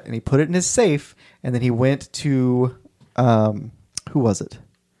look at, and he put it in his safe, and then he went to, who was it?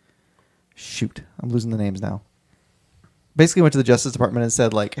 Shoot, I'm losing the names now. Basically went to the Justice Department and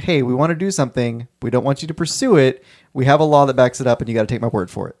said, like, hey, we want to do something. We don't want you to pursue it. We have a law that backs it up, and you got to take my word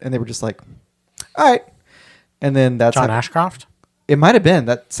for it. And they were just like, all right. And then that's John how- Ashcroft, it might have been.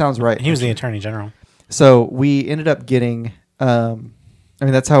 That sounds right. he was the Attorney General. So we ended up getting.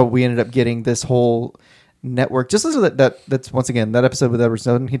 That's how we ended up getting this whole network. Just listen to that's once again that episode with Edward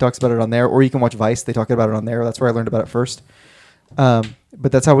Snowden. He talks about it on there, or you can watch Vice. They talk about it on there. That's where I learned about it first. But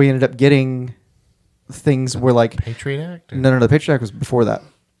that's how we ended up getting things where like Patriot Act? no, the Patriot Act was before that.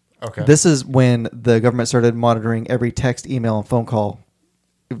 Okay. This is when the government started monitoring every text, email, and phone call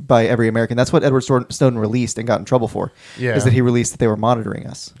by every American. That's what Edward Snowden released and got in trouble for. Yeah. Is that he released that they were monitoring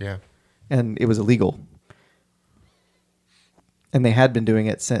us. Yeah. And it was illegal. And they had been doing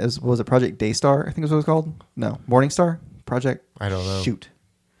it since, was it Project Daystar? I think is what it was called. No, Morningstar Project. I don't know. Shoot,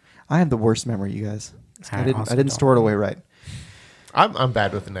 I have the worst memory, you guys. I I also didn't don't. store it away right. I'm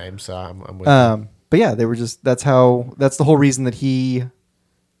bad with the names, so I'm with you. But yeah, they were just that's the whole reason that he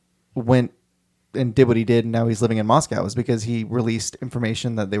went and did what he did, and now he's living in Moscow is because he released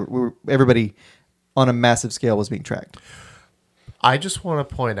information that everybody on a massive scale was being tracked. I just want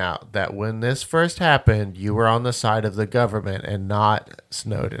to point out that when this first happened, you were on the side of the government and not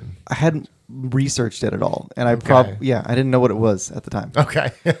Snowden. I hadn't researched it at all, and I Okay. I didn't know what it was at the time.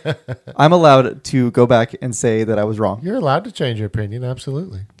 Okay. I'm allowed to go back and say that I was wrong. You're allowed to change your opinion,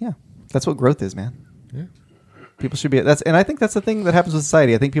 absolutely. Yeah, that's what growth is, man. Yeah. People should be and I think that's the thing that happens with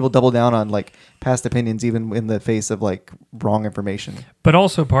society. I think people double down on like past opinions, even in the face of like wrong information. But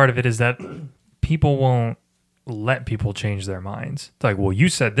also part of it is that people won't let people change their minds. It's like, well, you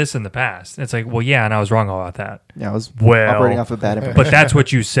said this in the past. It's like, well, yeah, and I was wrong about that. Yeah, I was Well, operating off of bad information. But that's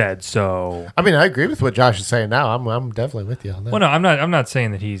what you said, so I mean, I agree with what Josh is saying now. I'm definitely with you on that. well, no, I'm not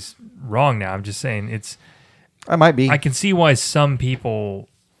saying that he's wrong now. I'm just saying it's I might be. I can see why some people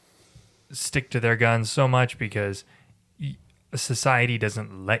stick to their guns so much because society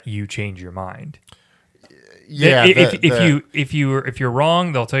doesn't let you change your mind. yeah. If you're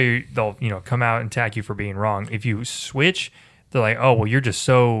wrong, they'll tell you they'll come out and attack you for being wrong. If you switch, they're like, oh well, you're just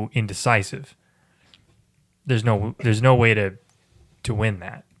so indecisive. There's no way to win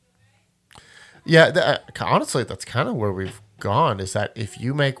that. Yeah, honestly, that's kind of where we've gone. Is that if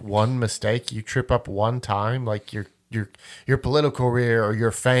you make one mistake, you trip up one time, like your political career or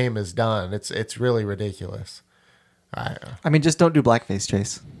your fame is done. It's really ridiculous. I mean, just don't do blackface,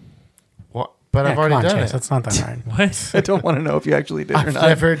 Chase. What? But Yeah, I've already come on, done Chase, it. That's not that hard. What? I don't want to know if you actually did or I've not.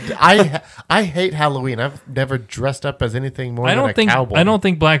 never. I hate Halloween. I've never dressed up as anything more I than a don't think cowboy. I don't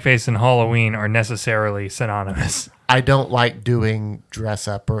think blackface and Halloween are necessarily synonymous. I don't like doing dress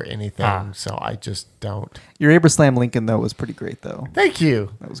up or anything, Ah. so I just don't. Your Abraham Lincoln though was pretty great though. Thank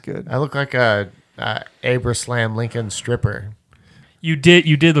you. That was good. I look like a Abraham Lincoln stripper. You did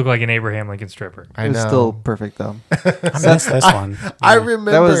look like an Abraham Lincoln stripper. I It was know. still perfect though. I missed this one. I Yeah.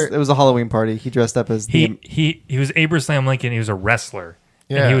 remember. It was a Halloween party. He dressed up as the He was Abraham Lincoln. He was a wrestler.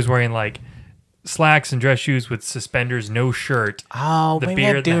 Yeah. And he was wearing like slacks and dress shoes with suspenders, no shirt, Oh, the maybe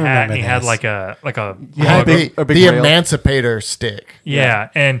I beard, do the hat, remember and he had this. like a yeah, mug. a big the rail. emancipator stick. Yeah,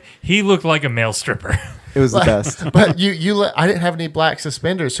 and he looked like a male stripper. It was the best. But I didn't have any black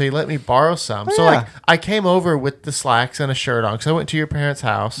suspenders, so you let me borrow some. So yeah. like I came over with the slacks and a shirt on, because I went to your parents'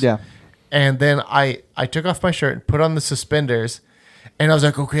 house. Yeah. And then I took off my shirt and put on the suspenders, and I was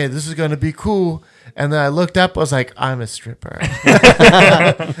like, okay, this is gonna be cool. And then I looked up, I was like, I'm a stripper.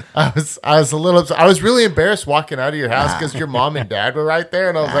 I was a little upset. I was really embarrassed walking out of your house because your mom and dad were right there,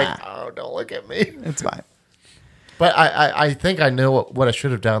 and I was like, oh, don't look at me. It's fine. But I think I know what I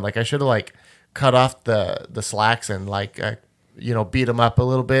should have done. Like I should have like cut off the slacks and like beat them up a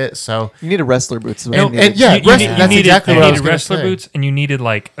little bit. So You needed wrestler boots. is what And- you needed. and yeah, that's needed, exactly what I was needed gonna wrestler say. boots, and you needed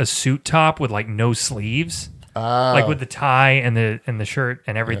like a suit top with like no sleeves, like with the tie and the shirt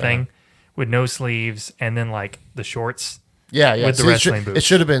and everything, with no sleeves, and then like the shorts. yeah. With the So wrestling boots. It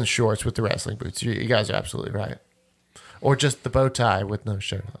should have been shorts with the wrestling boots. You guys are absolutely right. Or just the bow tie with no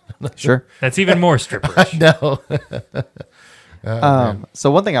shirt on. Sure. That's even more stripperish. No. So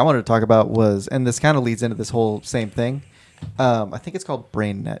one thing I wanted to talk about was, and this kind of leads into this whole same thing. I think it's called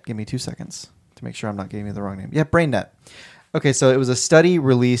BrainNet. Give me 2 seconds to make sure I'm not giving you the wrong name. Yeah, BrainNet. Okay, so it was a study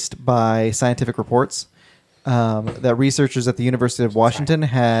released by Scientific Reports that researchers at the University of Washington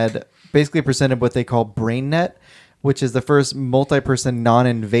had basically presented what they call BrainNet, which is the first multi-person,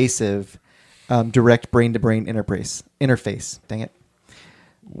 non-invasive, direct brain-to-brain interface. Dang it.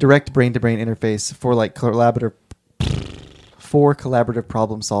 Direct brain-to-brain interface for like collaborative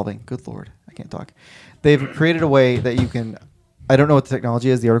problem solving. Good Lord, I can't talk. They've created a way that you can, I don't know what the technology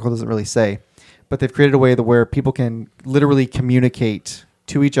is, the article doesn't really say, but they've created a way where people can literally communicate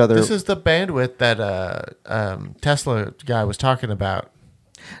to each other. This is the bandwidth that Tesla guy was talking about.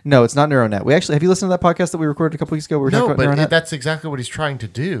 No, it's not NeuroNet. We actually, have you listened to that podcast that we recorded a couple weeks ago? We were No, talking but about NeuroNet? that's exactly what he's trying to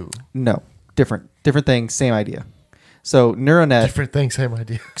do. No, different thing, same idea. So NeuroNet, Different thing, same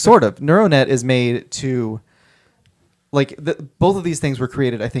idea. sort of. NeuroNet is made to, like, both of these things were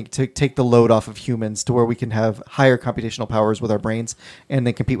created, I think, to take the load off of humans to where we can have higher computational powers with our brains and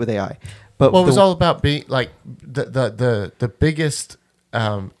then compete with AI. But Well, it was all about being like the biggest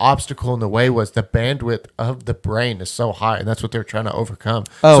obstacle in the way was the bandwidth of the brain is so high, and that's what they're trying to overcome.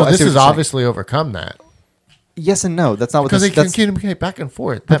 Oh, so I this see what has you're saying. obviously overcome that yes and no. That's not what because this, they can that's, communicate back and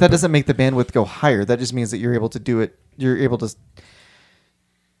forth. but that doesn't make the bandwidth go higher. That just means that you're able to do it. You're able to.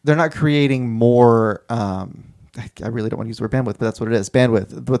 They're not creating more. I really don't want to use the word bandwidth, but that's what it is.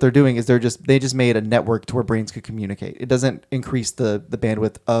 Bandwidth. What they're doing is they just made a network to where brains could communicate. It doesn't increase the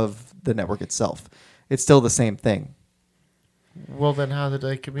bandwidth of the network itself. It's still the same thing. Well, then how did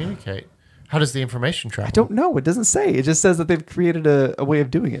they communicate? How does the information travel? I don't know. It doesn't say. It just says that they've created a way of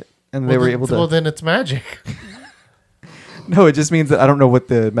doing it, and they were able to. Well, then it's magic. No, it just means that I don't know what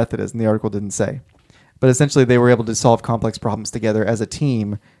the method is, and the article didn't say. But essentially, they were able to solve complex problems together as a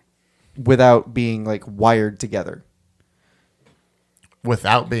team without being like wired together.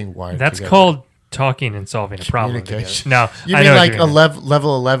 Without being wired. That's together. called talking and solving a problem together. Communication. No, You I mean know what like you mean.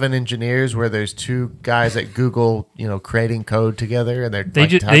 level 11 engineers where there's two guys at Google, creating code together, and They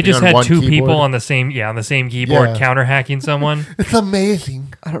just had two people on the same keyboard Yeah. counter hacking someone. It's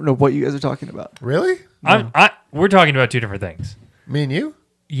amazing. I don't know what you guys are talking about. Really? We're talking about two different things. Me and you?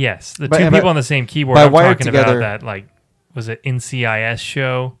 Yes, the But- two but- people on the same keyboard. by I'm wired talking together- about that. Like, was it NCIS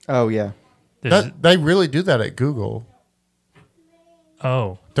show? Oh yeah, There's, They really do that at Google.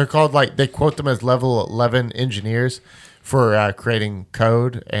 oh, They're called they quote them as level 11 engineers for creating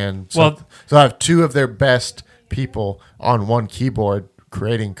code, and so I have two of their best people on one keyboard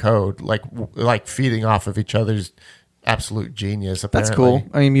creating code, like feeding off of each other's absolute genius. Apparently. that's cool.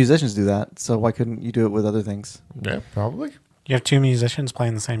 I mean, musicians do that, so why couldn't you do it with other things? Yeah, probably. You have two musicians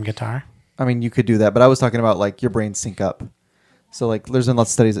playing the same guitar. I mean, you could do that, but I was talking about like your brains sync up. So like, there's been lots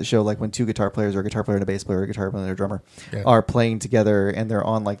of studies that show like when two guitar players, or a guitar player and a bass player, or a guitar player and a drummer, Yeah. are playing together and they're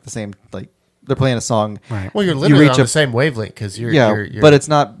on like the same they're playing a song. Right. Well, you're literally reach on a- the same wavelength because you're Yeah, you're but it's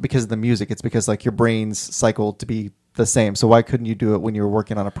not because of the music. It's because like your brains cycle to be the same. So why couldn't you do it when you were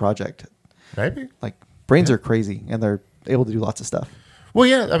working on a project? Maybe. Like brains are crazy and they're able to do lots of stuff. Well,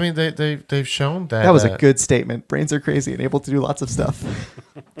 yeah. I mean, they've shown that. That was a good statement. Brains are crazy and able to do lots of stuff.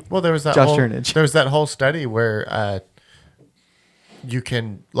 Well, there was that Josh whole, Turnage. there was that whole study where you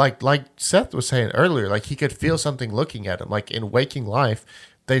can like Seth was saying earlier, like he could feel something looking at him. Like in waking life,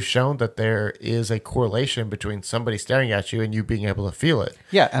 they've shown that there is a correlation between somebody staring at you and you being able to feel it.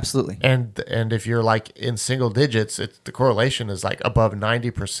 Yeah, absolutely. And if you're like in single digits, the correlation is like above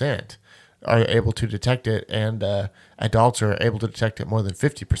 90% are able to detect it, and adults are able to detect it more than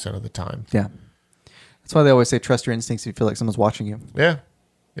 50% of the time. Yeah. That's why they always say trust your instincts if you feel like someone's watching you, Yeah,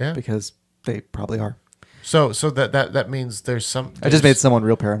 yeah. because they probably are. So that means there's some. I just made someone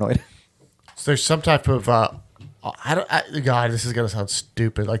real paranoid. There's some type of God, this is gonna sound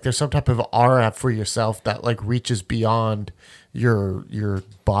stupid. Like there's some type of aura for yourself that like reaches beyond your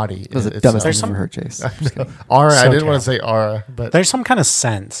body. That was the itself. dumbest thing There's I've ever heard, Chase. Aura. I So didn't want to terrible. say aura, but There's some kind of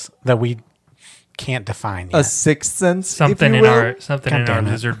sense that we can't define yet. A sixth sense, Something if you in will. our God in our damn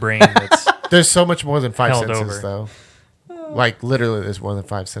it. lizard brain that's there's so much more than five Held senses, over. though. Like literally, there's more than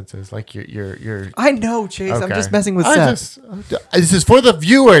five senses. Like you're. I know, Chase. I'm Okay. just messing with I Seth. this is for the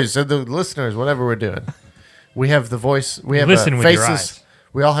viewers and the listeners. Whatever we're doing, we have the voice. We have Listen with your faces. eyes.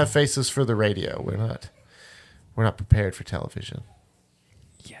 We all have faces for the radio. We're not prepared for television.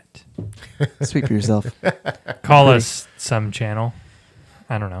 yet. Speak for yourself. Call us some channel.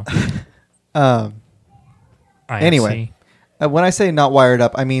 I don't know. IFC. Anyway. When I say not wired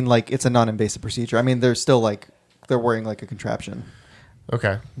up, I mean like it's a non-invasive procedure. I mean they're still like they're wearing like a contraption,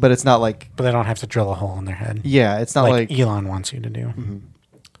 Okay. but it's not like But they don't have to drill a hole in their head. yeah, it's not like like Elon wants you to do.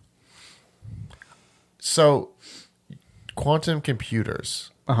 So, quantum computers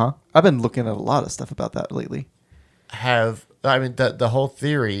I've been looking at a lot of stuff about that lately. have. I mean, the whole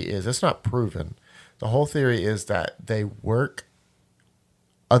theory is it's not proven. The whole theory is that they work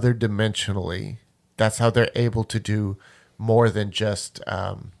other dimensionally. That's how they're able to do more than just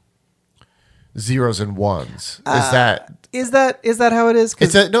zeros and ones. Is that how it is?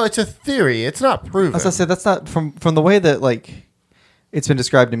 'Cause It's a theory. It's not proven. as I said, that's not from the way that like it's been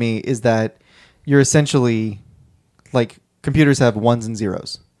described to me is that you're essentially like computers have ones and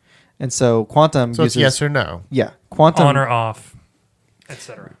zeros, and so quantum So it's uses yes or no. yeah quantum On or off,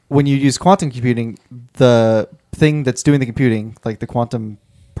 etc. when you use quantum computing, the thing that's doing the computing, like the quantum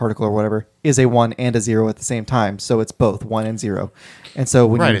particle or whatever, is a 1 and a 0 at the same time. So it's both 1 and 0. And so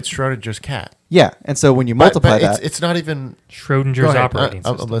when Right. you, It's Schrodinger's cat. yeah, and so when you multiply But that, it's not even. Schrodinger's Go ahead. operating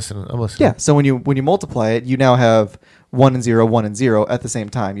I'm system. listening. I'm listening. yeah, so when you multiply it, you now have 1 and 0, 1 and 0 at the same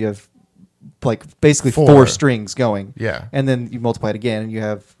time. You have like basically Four. four strings going. Yeah. And then you multiply it again and you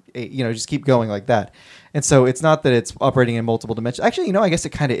have 8, just keep going like that. And so it's not that it's operating in multiple dimensions. Actually, I guess it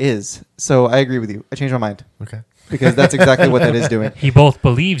kind of is. So I agree with you. I changed my mind Okay. because that's exactly what that is doing. He both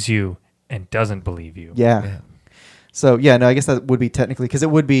believes you and doesn't believe you. Yeah. Yeah. So yeah, no, I guess that would be technically because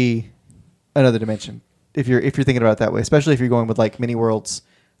it would be another dimension if you're thinking about it that way, especially if you're going with like mini worlds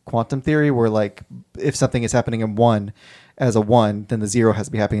quantum theory, where like if something is happening in one as a 1, then the 0 has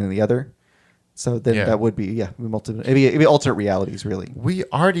to be happening in the other. So then Yeah. that would be it'd be alternate realities really. We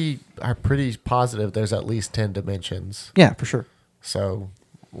already are pretty positive there's at least 10 dimensions. Yeah, for sure. So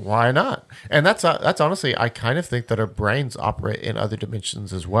why not? And that's honestly, I kind of think that our brains operate in other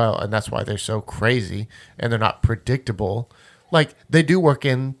dimensions as well, and that's why they're so crazy and they're not predictable. Like they do work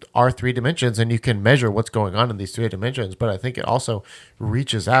in our 3 dimensions, and you can measure what's going on in these 3 dimensions. But I think it also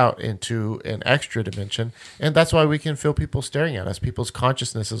reaches out into an extra dimension, and that's why we can feel people staring at us. People's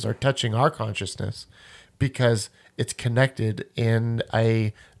consciousnesses are touching our consciousness because it's connected in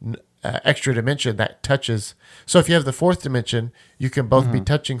a extra dimension that touches. So if you have the 4th dimension, you can both be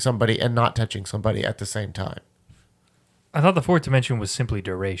touching somebody and not touching somebody at the same time. I thought the 4th dimension was simply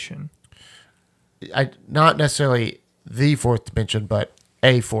duration. Not necessarily the 4th dimension, but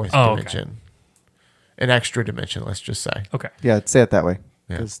a 4th Oh, okay. dimension, an extra dimension. Let's just say, Okay. Yeah, say it that way.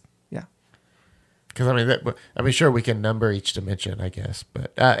 Yeah. 'Cause, yeah. because I mean, sure, we can number each dimension, I guess,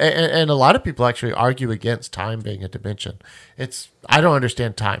 but and a lot of people actually argue against time being a dimension. I don't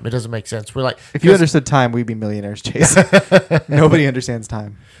understand time. It doesn't make sense. We're like, If you understood time, we'd be millionaires, Chase. Nobody understands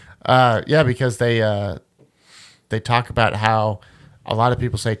time. yeah, because they talk about how a lot of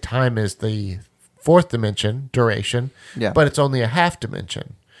people say time is the 4th dimension, duration, Yeah. but it's only a half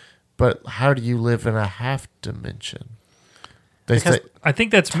dimension. But how do you live in a half dimension? They Because say, I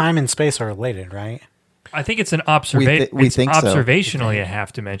think that's Time and space are related, right? I think it's an we it's think so. observationally a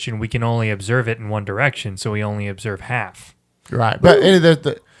half dimension. We can only observe it in one direction, so we only observe half. right,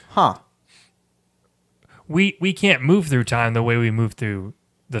 but Huh. We can't move through time the way we move through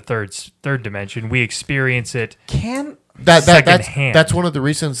the third dimension. We experience it. That's secondhand. that's one of the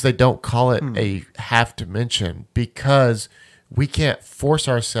reasons they don't call it a half dimension, because we can't force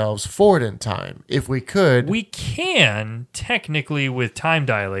ourselves forward in time. If we could, We can technically with time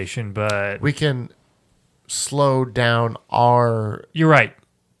dilation, but we can slow down our, you're right.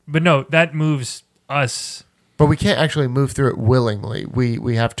 But no, that moves us. but we can't actually move through it willingly.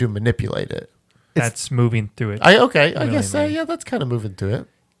 We have to manipulate it. That's moving through it. I guess Willingly. yeah, that's kind of moving through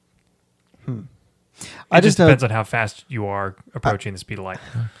it. I It just just know. depends on how fast you are approaching the speed of light.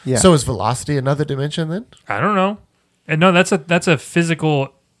 Yeah. So is velocity another dimension then? I don't know. And no, that's a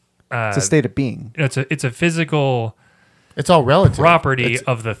physical. It's a state of being. It's a physical It's all relative. property It's-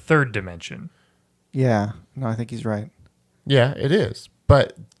 of the third dimension. Yeah. No, I think he's right. yeah, it is.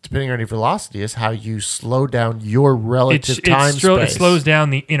 But depending on your velocity is how you slow down your relative time It space. slows down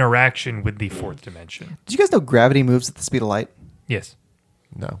the interaction with the fourth dimension. Did you guys know gravity moves at the speed of light? Yes.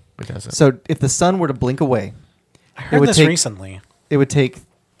 No, it doesn't. So if the sun were to blink away, I heard would this take- recently. it would take,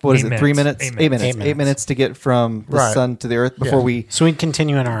 what is 8 it, 3 minutes. minutes? 8 8 minutes. minutes. 8 8 minutes. minutes to get from the Right. sun to the earth before Yeah. we So we'd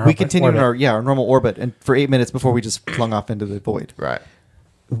continue in our we continue in orbit. our normal orbit, and for 8 minutes before we just flung off into the void. right.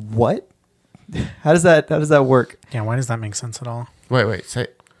 What? How does that work? Yeah, why does that make sense at all? Wait. Say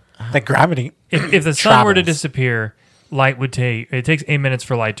That gravity. If the sun were to Travels. disappear, light would take. It takes 8 minutes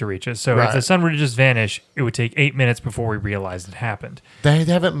for light to reach us. So if Right. the sun were to just vanish, it would take 8 minutes before we realized it happened. they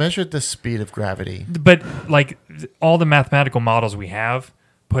haven't measured the speed of gravity. But like all the mathematical models we have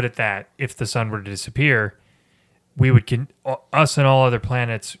put it that if the sun were to disappear, we would us and all other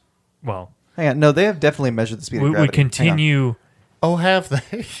planets. Well, Hang on. No, they have definitely measured the speed of we gravity. would continue. Oh, have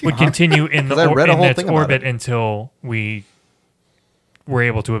they? Would continue in the 'Cause I read a whole its thing about orbit it. until we were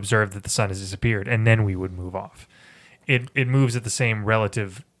able to observe that the sun has disappeared, and then we would move off. It moves at the same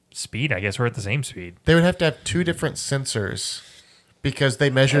relative speed, I guess, or at the same speed. They would have to have two different sensors because they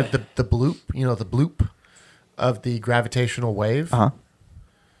measured the bloop, the bloop of the gravitational wave. Uh-huh.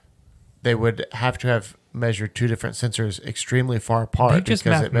 They would have to have measured two different sensors extremely far apart. They just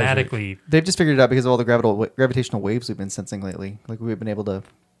because it measured- mathematically. They've just figured it out because of all the gravitational waves we've been sensing lately. Like we've been able to,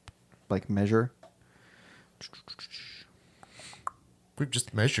 measure. We've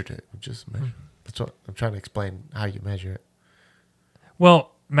just measured it. That's what I'm trying to explain how you measure it.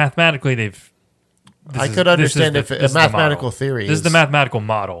 Well, mathematically, they've. I could understand if a this is the mathematical model. theory This is the is- mathematical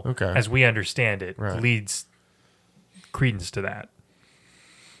model, Okay. as we understand it, Right. leads credence to that.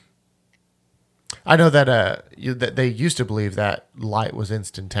 I know that that they used to believe that light was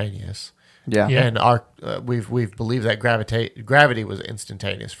instantaneous. Yeah. Yeah. And our we've believed that gravity was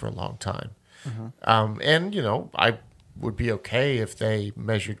instantaneous for a long time. And I would be okay if they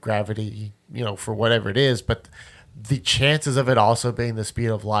measured gravity, for whatever it is, but the chances of it also being the speed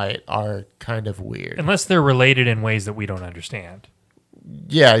of light are kind of weird. Unless they're related in ways that we don't understand.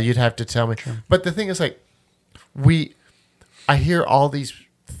 Yeah, you'd have to tell me. But the thing is, I hear all these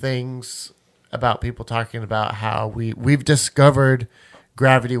things about people talking about how we've discovered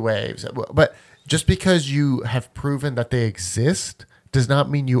gravity waves, but just because you have proven that they exist does not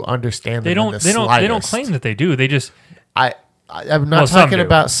mean you understand They them. don't. in the They don't. They don't slightest. claim that they do. They just. I'm not Well, some talking do.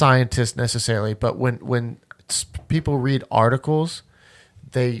 about scientists necessarily, but when people read articles,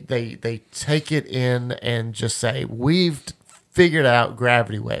 they take it in and just say we've figured out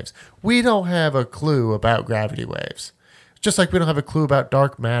gravity waves. We don't have a clue about gravity waves, just like we don't have a clue about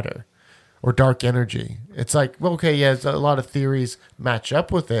dark matter or dark energy. It's like, well, okay, yeah, a lot of theories match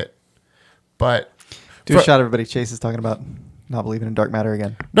up with it, but Do a shot, everybody. Chase is talking about not believing in dark matter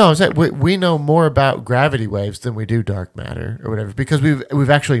again. no, I'm saying we know more about gravity waves than we do dark matter or whatever because we've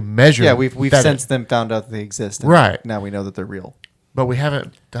actually measured. Yeah, we've that since them found out that they exist. And Right. now we know that they're real. but we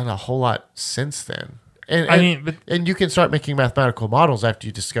haven't done a whole lot since then. And I mean, but- and you can start making mathematical models after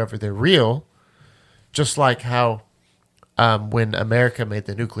you discover they're real, just like how when America made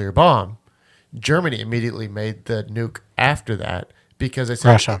the nuclear bomb, Germany immediately made the nuke after that because they said,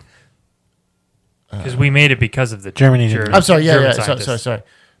 Russia. Because we made it because of the Germany didn't. I'm sorry, German yeah, scientists.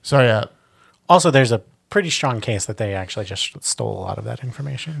 sorry. Also, there's a pretty strong case that they actually just stole a lot of that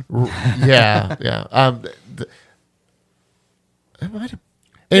information. Yeah. It might have.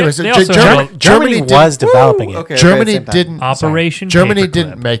 Anyways, They also had Germany did- was developing it. Okay. Germany same time. didn't. Operation Germany Paperclip.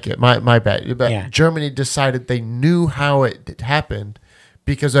 didn't make it. My bad. But Yeah. Germany decided they knew how it happened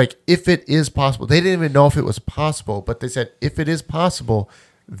because, if it is possible, they didn't even know if it was possible, but they said if it is possible,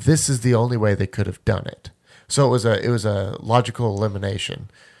 this is the only way they could have done it. So it was a logical elimination.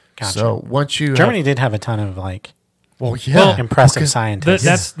 Gotcha. So once you Germany did have a ton of Well, yeah. Impressive because-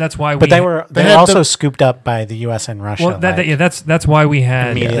 scientists. That's why we. But they were had also the- scooped up by the U.S. and Russia. Well, that's why we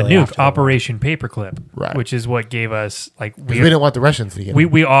had the Immediately nuke, after the war. Operation Paperclip, Right. which is what gave us like we didn't want the Russians to get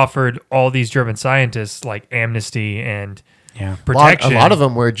it. we offered all these German scientists like amnesty and yeah. protection. A lot of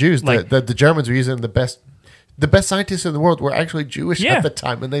them were Jews. Like- the Germans were using the best scientists in the world were actually Jewish Yeah. at the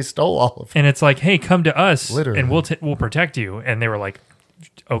time, and they stole all of them. And it's like, hey, come to us, Literally. and we'll protect you. And they were like,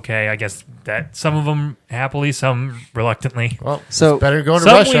 okay, I guess that some of them happily, some reluctantly, Well, So- it's better going to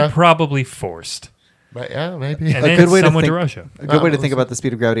some Russia. we probably forced, But yeah, maybe. and A then good way to some went to think- Russia. A good way to Oh, think about the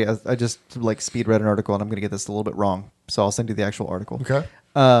speed of gravity. I just like speed read an article, and I'm going to get this a little bit wrong, so I'll send you the actual article. Okay.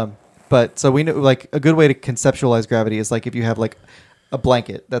 But so we know, like, a good way to conceptualize gravity is like if you have like a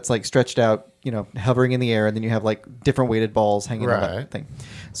blanket that's like stretched out, hovering in the air, and then you have like different weighted balls hanging on that Right. thing.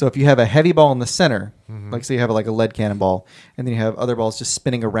 So if you have a heavy ball in the center, like say you have like a lead cannonball, and then you have other balls just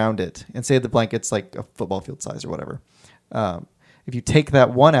spinning around it, and say the blanket's like a football field size or whatever. If you take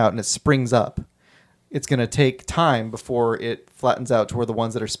that one out and it springs up, it's going to take time before it flattens out to where the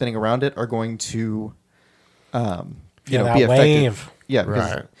ones that are spinning around it are going to, Yeah, be that affected. wave. Yeah,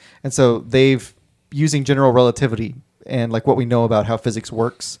 because- Right. And so they've using general relativity and like what we know about how physics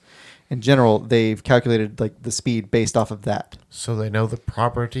works in general, they've calculated like the speed based off of that. So they know the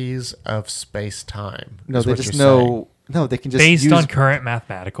properties of space time. No, they just know. No, they can just Based use, on current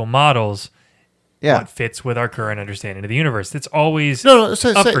mathematical models, yeah. what fits with our current understanding of the universe. It's always No, up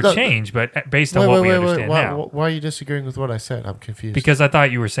say- for no, change, but based on what we understand Why, now. why are you disagreeing with what I said? I'm confused. Because I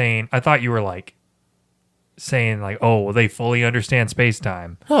thought you were like saying like, oh, well, they fully understand space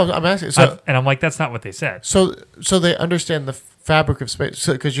time. no, I'm asking. And I'm like, that's not what they said. So they understand the fabric of space.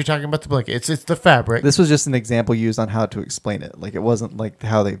 So because you're talking about the blanket, it's the fabric. This was just an example used on how to explain it. Like it wasn't like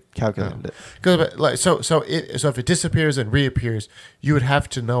how they calculated it. So if it disappears and reappears, you would have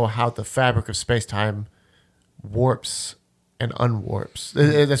to know how the fabric of space time warps and unwarps.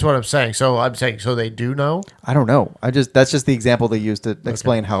 That's what I'm saying. So I'm saying so they do know. I don't know. That's just the example they used to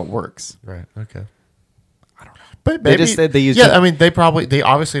explain how it works. Right. Okay. I don't know. But They maybe, just said they used Yeah, it- I mean, they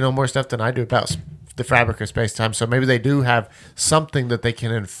obviously know more stuff than I do about the fabric of space time. So maybe they do have something that they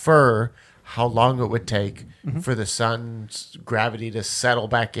can infer how long it would take for the sun's gravity to settle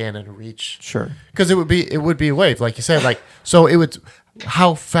back in and reach. Sure. Because it would be a wave, like you said. Like so, it would.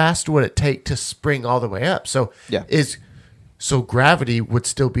 How fast would it take to spring all the way up? So Yeah. So gravity would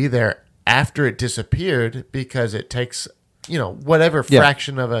still be there after it disappeared because it takes, whatever Yeah.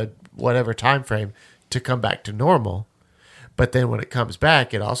 fraction of a whatever time frame to come back to normal. But then when it comes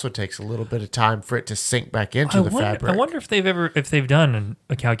back, it also takes a little bit of time for it to sink back into the fabric. I wonder if they've done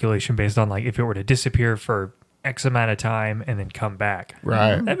a calculation based on like if it were to disappear for X amount of time and then come back.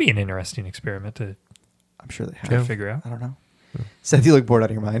 Right. That'd be an interesting experiment to I'm sure they have. try to figure out. I don't know. Seth, you look bored out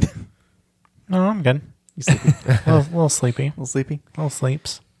of your mind. No, I'm good. You sleepy? A little sleepy. A little sleepy? Little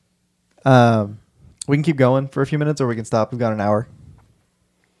sleeps. We can keep going for a few minutes or we can stop. We've got an hour.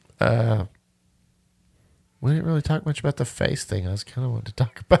 We didn't really talk much about the face thing. I was kind of wanting to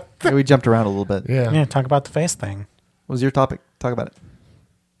talk about that. Yeah, we jumped around a little bit. Yeah, talk about the face thing. What was your topic? Talk about it.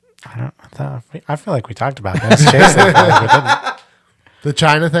 I feel like we talked about this. Jason, thought we didn't. The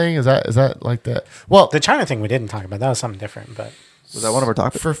China thing is that like that? Well, The China thing we didn't talk about. That was something different. But Was that one of our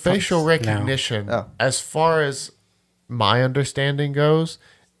topics? for facial recognition, Oh. as far as my understanding goes,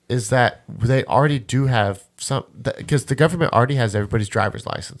 is that they already do have some because the government already has everybody's driver's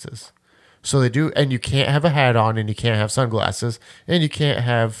licenses. So they do, and you can't have a hat on, and you can't have sunglasses, and you can't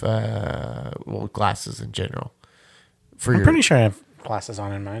have glasses in general. I'm pretty sure I have glasses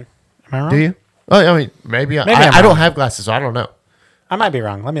on in mine. Am I wrong? Do you? Oh, I mean, maybe I'm I wrong. don't have glasses, so I don't know. I might be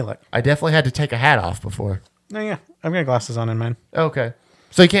wrong. Let me look. I definitely had to take a hat off before. No, yeah, I've got glasses on in mine. Okay,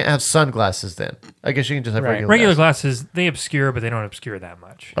 so you can't have sunglasses then. I guess you can just have Right. regular Glasses, they obscure, but they don't obscure that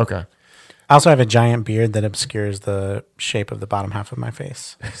much. Okay. I also have a giant beard that obscures the shape of the bottom half of my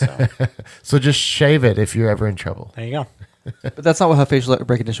face. So So just shave it if you're ever in trouble. there you go. But that's not how facial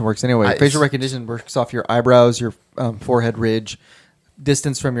recognition works anyway. Facial it's- recognition works off your eyebrows, your forehead ridge,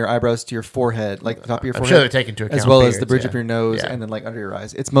 distance from your eyebrows to your forehead, like the top of your I'm forehead. sure they're taking into as account well as the beards, bridge yeah. of your nose Yeah. and then like under your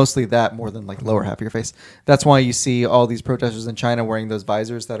eyes. It's mostly that more than like lower half of your face. That's why you see all these protesters in China wearing those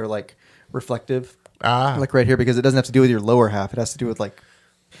visors that are like reflective, like right here, because it doesn't have to do with your lower half. It has to do with like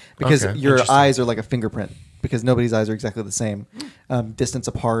because Okay, your interesting. eyes are like a fingerprint. Because nobody's eyes are exactly the same, distance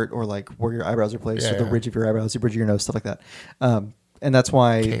apart, or like where your eyebrows are placed, Yeah, or the yeah. ridge of your eyebrows, the bridge of your nose, stuff like that. And that's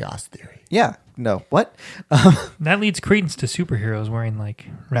why Chaos theory. Yeah. No. What? That leads credence to superheroes wearing like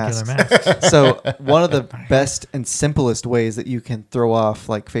regular Masks. masks. So one of the best and simplest ways that you can throw off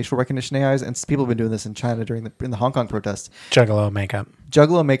like facial recognition AIs, and people have been doing this in China in the Hong Kong protests. Juggalo makeup.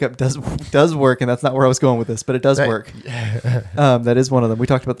 Juggalo makeup does work, and that's not where I was going with this, but it does work. That is one of them. We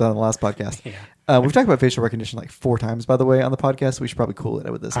talked about that on the last podcast. Yeah. We've talked about facial recognition like 4 times, by the way, on the podcast. We should probably cool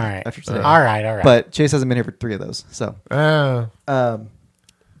it with this All right. after today. All right. But Chase hasn't been here for 3 of those. So,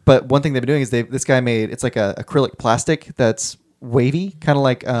 but one thing they've been doing is this guy made it's like a acrylic plastic that's wavy, kind of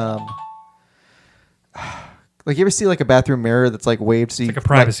like you ever see like a bathroom mirror that's like waved, so It's like a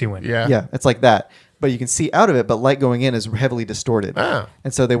privacy window. Yeah. yeah, it's like that. But you can see out of it, but light going in is heavily distorted. Oh.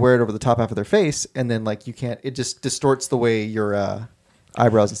 And so they wear it over the top half of their face, and then like you can't. It just distorts the way your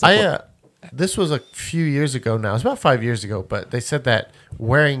eyebrows and stuff. look. This was a few years ago now. It was about 5 years ago, but they said that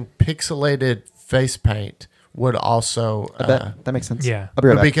wearing pixelated face paint would also I bet that makes sense. yeah. I'll be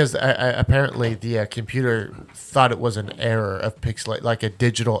right back. because apparently the computer thought it was an error of pixelate, like a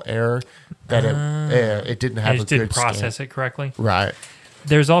digital error that it didn't have It a just good didn't process scan. it correctly. Right.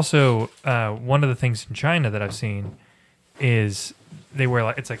 There's also one of the things in China that I've seen is they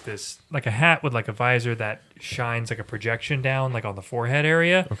wear it's like this, like a hat with like a visor that shines like a projection down like on the forehead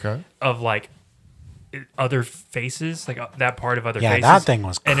area Okay. of like other faces, like that part of other Yeah, faces. that thing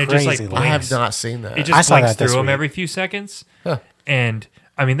was and it just like crazy I have blinks. not seen that. It I just saw blinks that this through them week. every few seconds. Huh. And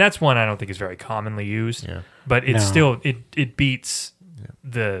I mean, that's one I don't think is very commonly used, Yeah. but it's No. still, it beats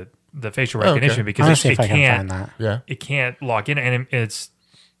the facial Oh, okay. recognition I'm because gonna see it if I can can't, find that. Yeah. it can't log in, and it's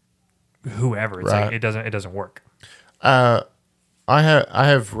whoever. It's Right. like, it doesn't work. I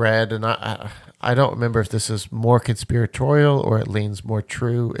have read, and I don't remember if this is more conspiratorial or it leans more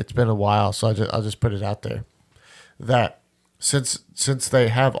true. It's been a while, so I'll just put it out there that since they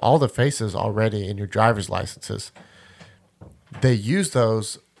have all the faces already in your driver's licenses, they use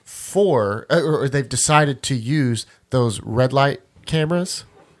those for, or they've decided to use those red light cameras.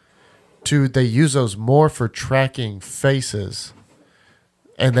 They use those more for tracking faces,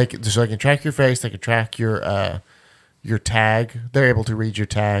 and they can track your face. They can track your tag. They're able to read your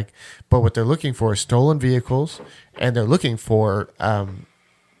tag, but what they're looking for is stolen vehicles, and they're looking for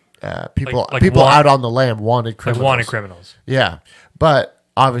people Like people out on the lam, wanted Like criminals. wanted criminals. Yeah, but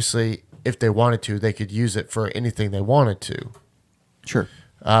obviously, if they wanted to, they could use it for anything they wanted to. Sure.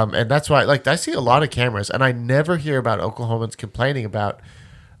 And that's why, like, I see a lot of cameras, and I never hear about Oklahomans complaining about,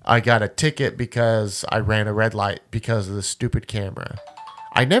 I got a ticket because I ran a red light because of the stupid camera.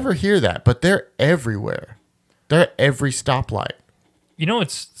 I never hear that, but they're everywhere. They're at every stoplight. You know,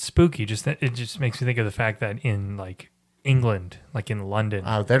 it's spooky. It just makes me think of the fact that in like England, like in London,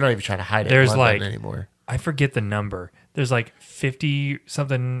 They're not even trying to hide it There's in London like- anymore. I forget the number. There's like 50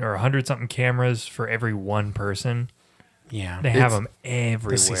 something or 100 something cameras for every one person. Yeah. They have them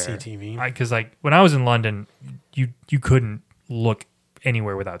everywhere. CCTV. Because like when I was in London, you couldn't look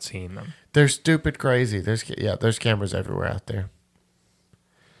anywhere without seeing them. They're stupid crazy. There's cameras everywhere out there.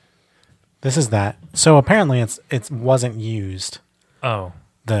 This is that. So apparently it wasn't used, Oh,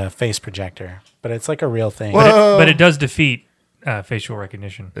 the face projector, but it's like a real thing. but it does defeat facial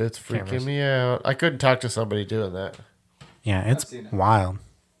recognition. It's freaking cameras. me out. I couldn't talk to somebody doing that. Yeah, it's seen it. wild.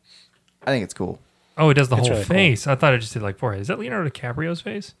 I think it's cool. Oh, it does the It's whole really cool. face. I thought it just did like forehead. Is that Leonardo DiCaprio's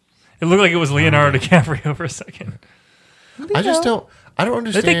face? It looked like it was Leonardo DiCaprio for a second. I don't But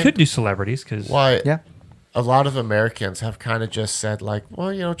understand they could do celebrities because why Yeah. a lot of Americans have kind of just said, like,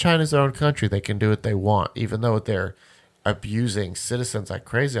 well, China's their own country. They can do what they want, even though they're abusing citizens like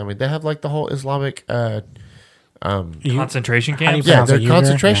crazy. I mean, they have like the whole Islamic, concentration How do you camps. yeah, pronounce they're it? Uyghur?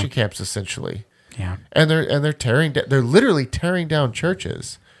 concentration Yeah. camps essentially, Yeah. and they're tearing. They're literally tearing down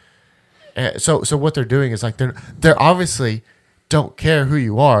churches. So what they're doing is like they're obviously don't care who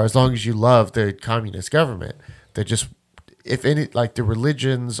you are as long as you love the communist government. They just, if any, like the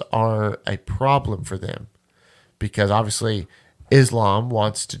religions are a problem for them because obviously Islam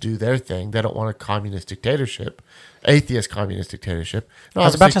wants to do their thing. They don't want a communist dictatorship, atheist communist dictatorship. And I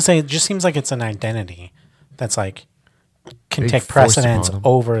was about to obviously- say, it just seems like it's an identity that's like can Big take force precedence upon 'em.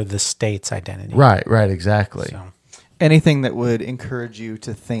 over the state's identity. right, exactly. So, Anything that would encourage you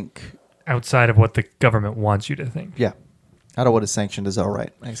to think, outside of what the government wants you to think. yeah, out of what is sanctioned is all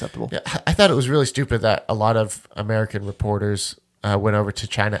right, acceptable. Yeah, I thought it was really stupid that a lot of American reporters went over to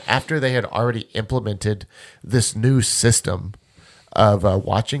China after they had already implemented this new system of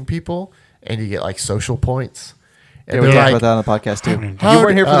watching people, and you get like social points. And Yeah, we they're talked like, about that on the podcast too. "How You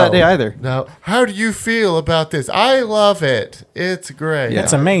weren't here for that oh, day either. No. How do you feel about this? I love it. It's great. Yeah.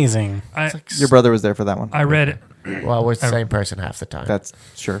 it's amazing. Your brother was there for that one. I read Well, we're the same person half the time. That's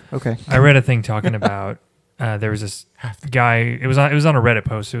sure. Okay. I read a thing talking about there was this guy. It was on a Reddit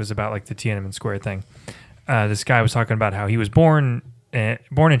post. It was about like the Tiananmen Square thing. This guy was talking about how he was born in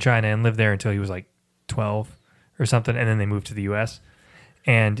China and lived there until he was like 12 or something, and then they moved to the U.S.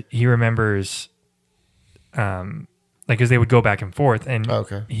 And he remembers, because they would go back and forth, and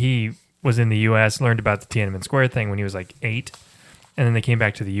he was in the U.S., learned about the Tiananmen Square thing when he was like 8, and then they came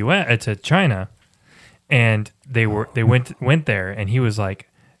back to the U.S. To China, and they went there, and he was like,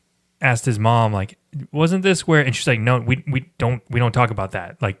 asked his mom like, wasn't this where? And she's like, no, we don't talk about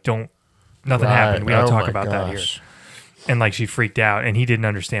that. Like, nothing happened. We don't talk about that here. And like she freaked out, and he didn't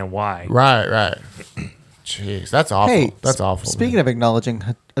understand why. Right. Jeez, that's awful. Hey, that's awful. Speaking of acknowledging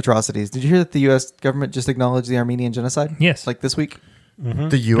atrocities, did you hear that the U.S. government just acknowledged the Armenian genocide? Yes. Like this week?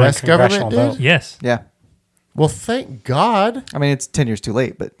 The U.S. government did? vote. Yes. Yeah. Well, thank God. I mean, it's 10 years too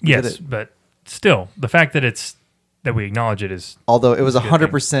late, but we did Yes, it. but still, the fact that we acknowledge it is Although it was It's a good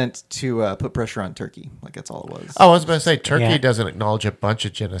 100% to put pressure on Turkey. Like, that's all it was. Oh, I was about to say, Turkey Yeah. doesn't acknowledge a bunch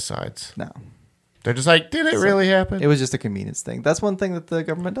of genocides. No. They're just like, did it really happen? It was just a convenience thing. That's one thing that the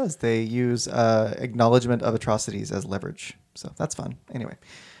government does. They use acknowledgement of atrocities as leverage. So that's fun. Anyway.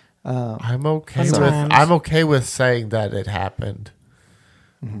 I'm okay Sometimes. I'm okay with saying that it happened.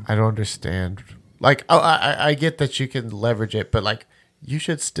 I don't understand. Like, I get that you can leverage it, but like, you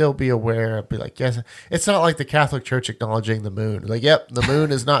should still be aware and be like, yes. It's not like the Catholic Church acknowledging the moon. Like, yep, the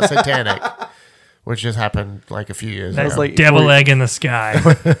moon is not satanic, which just happened like a few years that ago. like- devil egg in the sky.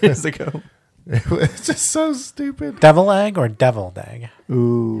 Years ago. It's just so stupid. Devil egg or deviled egg?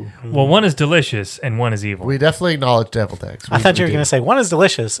 Ooh. Well, one is delicious and one is evil. We definitely acknowledge deviled eggs. I thought you were going to say one is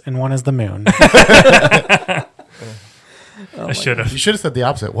delicious and one is the moon. I should You have. should have said the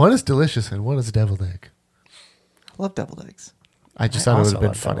opposite. One is delicious and one is deviled egg. I love deviled eggs. I just I thought it would also have been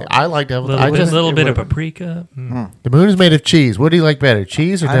love funny. deviled I like deviled eggs. A little it bit of would've- paprika. The moon is made of cheese. What do you like better,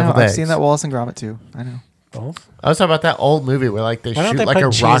 cheese or I know. deviled I've eggs? seen that Wallace and Gromit too. I know. Both. I was talking about that old movie where like they Why don't shoot they like put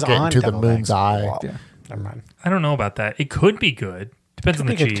a cheese rocket on into the deviled moon's eggs? eye. Well, Yeah. Never mind. I don't know about that. It could be good. Depends on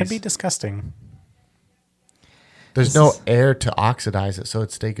the cheese. It could be disgusting. There's no air to oxidize it, so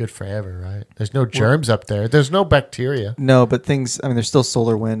it'd stay good forever, right? There's no germs up there. There's no bacteria. No, but things, I mean, there's still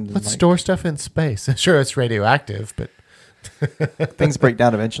solar wind. And Let's like, store stuff in space. Sure, it's radioactive, but things break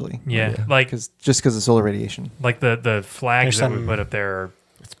down eventually. Yeah, like Because of solar radiation. the flags There's that we some- put up there are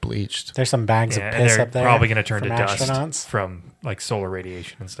it's bleached. There's some bags yeah, of and piss they're up there. probably going to turn to from dust astronauts. from like solar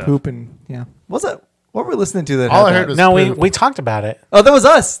radiation and stuff. Poop and, yeah. What's that? What were we listening to that? All had I that? heard was No, poop. we talked about it. Oh, that was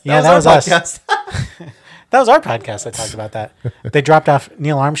us. Yeah, that our was us. podcast. That was our podcast that talked about that. They dropped off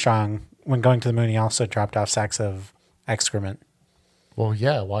Neil Armstrong when going to the moon. He also dropped off sacks of excrement. Well,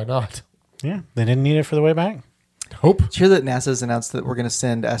 yeah, why not? Yeah, they didn't need it for the way back. Hope. Did you hear that NASA's announced that we're going to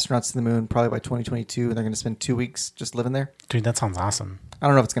send astronauts to the moon probably by 2022, and they're going to spend 2 weeks just living there? Dude, that sounds awesome. I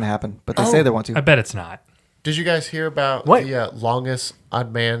don't know if it's going to happen, but they say they want to. I bet it's not. Did you guys hear about What? the longest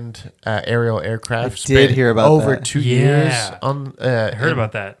unmanned aerial aircraft? I did spent hear about over that. 2 Yeah. years on. I heard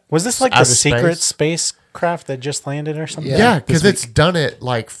about that. Was this like Outer the secret space? spacecraft that just landed or something? Yeah, because this it's done it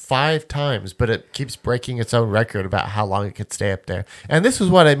like 5 times, but it keeps breaking its own record about how long it could stay up there. And this is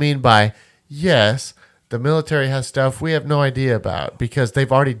what I mean by yes, the military has stuff we have no idea about because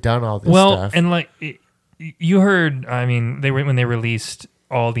they've already done all this Well, stuff. and like you heard, I mean, when they released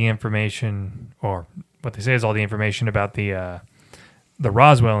all the information, or what they say is all the information about the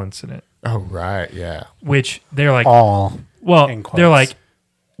Roswell incident, oh right, yeah. which they're like, All. well, in quotes. they're like,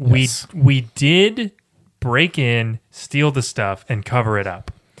 Yes. we did break in, steal the stuff, and cover it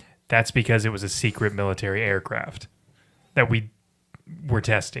up. That's because it was a secret military aircraft that we were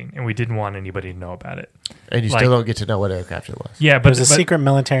testing, and we didn't want anybody to know about it. And you like- still don't get to know what aircraft it was. Yeah, It but, was a but secret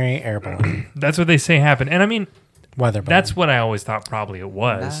military airborne that's what they say happened. And I mean, weather balloon. that's what I always thought probably it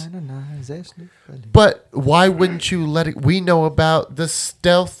was. But why wouldn't you let it? We know about the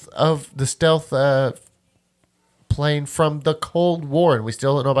stealth plane from the Cold War, and we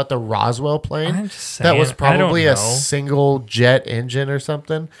still don't know about the Roswell plane. I'm just that was saying, I don't probably a know. single jet engine or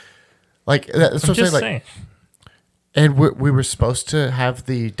something. Like that's what I'm I'm saying. just Like, saying. and we were supposed to have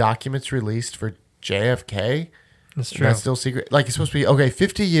the documents released for JFK. That's true. That's still secret. Like it's supposed to be okay.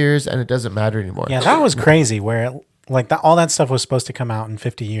 50 years, and it doesn't matter anymore. Yeah, that was crazy. Where like that, all that stuff was supposed to come out in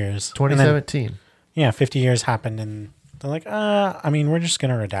 50 years. And then, 2017. yeah, 50 years happened, and they're like, I mean, we're just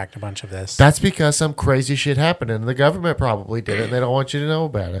gonna redact a bunch of this. That's because some crazy shit happened, and the government probably did it. And they don't want you to know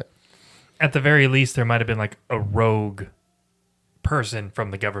about it. At the very least, there might have been like a rogue person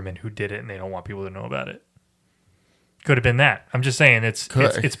from the government who did it, and they don't want people to know about it. Could have been that. I'm just saying it's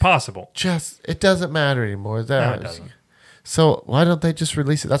possible. Just it doesn't matter anymore. No, it doesn't. So why don't they just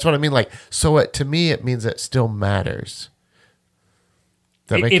release it? That's what I mean. Like, so to me, it means it still matters.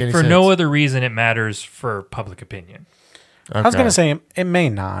 that make if any for sense? no other reason, it matters for public opinion. I was Okay. gonna say it may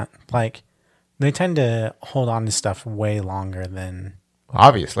not. Like they tend to hold on to stuff way longer than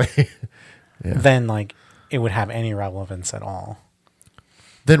Obviously. like it would have any relevance at all.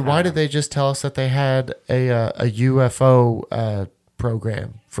 Then why did they just tell us that they had a UFO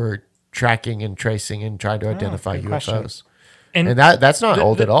program for tracking and tracing and trying to identify good question. UFOs? And that's not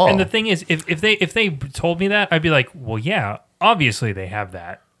old at all. And the thing is, if they told me that, I'd be like, well, yeah, obviously they have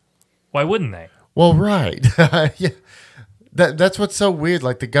that. Why wouldn't they? Well, right. Yeah. That's what's so weird.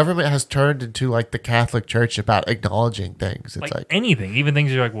 Like the government has turned into like the Catholic Church about acknowledging things. It's like anything, even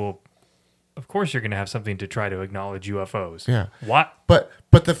things you're like, well, of course you're going to have something to try to acknowledge UFOs. Yeah. What? But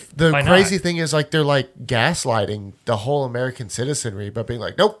the Why crazy not? thing is like they're like gaslighting the whole American citizenry by being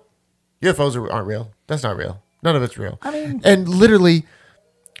like, nope, UFOs aren't real. That's not real. None of it's real. I mean, and literally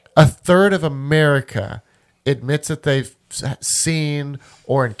a third of America admits that they've seen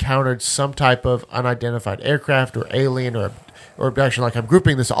or encountered some type of unidentified aircraft or alien or abduction. Like I'm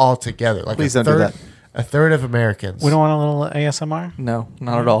grouping this all together. Like Please a don't do third, that. A third of Americans. We don't want a little ASMR. No,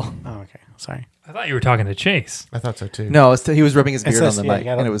 not at all. Oh, okay. Sorry. I thought you were talking to Chase. I thought so too. No, he was rubbing his It's beard this, on the yeah, mic,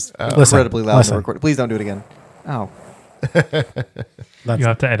 you gotta- and it was Listen, incredibly loud on listen. the record. Please don't do it again. Oh, That's, You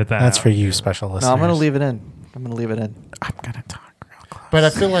have to edit that. that's out. for you, special listeners. no, I'm gonna leave it in. I'm gonna leave it in. I'm gonna talk real close. But I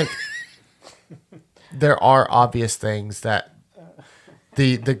feel like there are obvious things that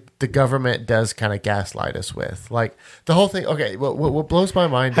the government does kind of gaslight us with. Like the whole thing. Okay, what blows my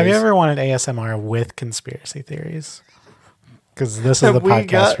mind Have is you ever wanted ASMR with conspiracy theories? Because this is Have the we podcast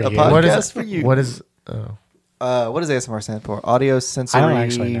got for a you. podcast? what is for you. What is What does ASMR stand for? Audio sensory. I don't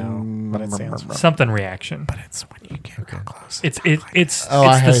actually know what it stands for. Something reaction. But it's when you get real close. It's I it's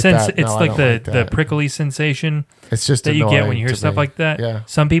hate the sense. that. It's No, I like don't the like the that. prickly sensation it's just that you get when annoying you hear to stuff me. like that. Yeah.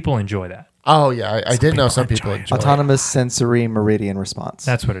 Some people enjoy that. Oh yeah, I did know some people enjoy it. enjoy it. Autonomous sensory meridian response.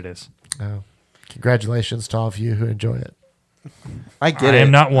 That's what it is. Oh. Congratulations to all of you who enjoy it. I get I it.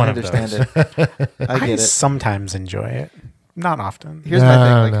 am not one I of understand those. it. I I get it. sometimes enjoy it. Not often. Here's my No,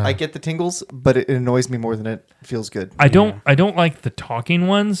 thing. Like, no. I get the tingles, but it annoys me more than it feels good. I don't like the talking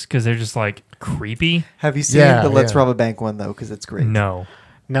ones because they're just like creepy. Have you seen Yeah, the Let's yeah. Rob a Bank one though? Because it's great. No.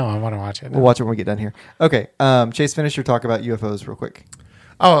 No, I want to watch it. We'll watch it when we get done here. Okay. Chase, finish your talk about UFOs real quick.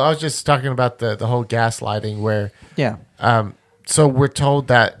 Oh, I was just talking about the whole gaslighting where Yeah. so we're told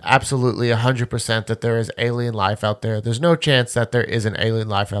that absolutely 100% that there is alien life out there. There's no chance that there isn't alien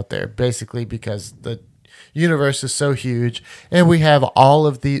life out there, basically because the universe is so huge, and we have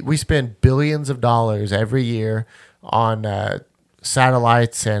we spend billions of dollars every year on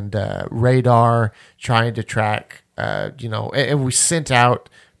satellites and radar trying to track, and we sent out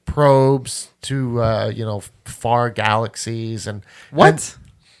probes to, far galaxies and What?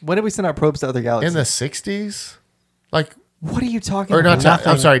 When did we send our probes to other galaxies? in the 60s, like. What are you talking Or about? not?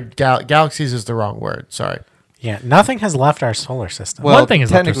 I'm sorry. Galaxies is the wrong word. Sorry. Yeah, nothing has left our solar system. Well, One thing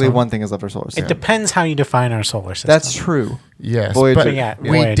is left our technically solar- one thing is left our solar It system. depends how you define our solar system. That's true. Yes, Voyager. but Yeah, we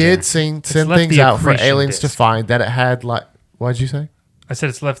Voyager. did send left things the out for accretion aliens to disk. find that it had like. What did you say? I said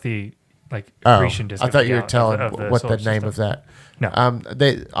it's left the like Oh, accretion disk. I of thought the you were gal- telling of the what solar the name system. of that. No.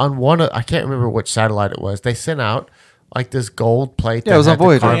 They on one. I can't remember which satellite it was. They sent out like this gold plate. Yeah, it was that on had the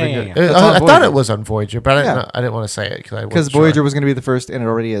Voyager. carving Yeah, in- yeah, yeah. That's I on thought Voyager. it was on Voyager, but Yeah. I didn't want to say it Because because Voyager was going to be the first, and it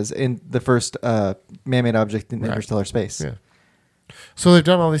already is, in the first man-made object in Right. interstellar space. Yeah. So they've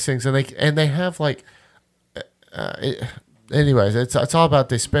done all these things, and they have like. Anyways, it's all about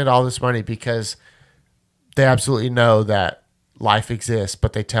they spend all this money because they absolutely know that life exists,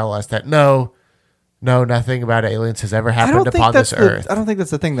 but they tell us that no, nothing about aliens has ever happened upon this earth. I don't think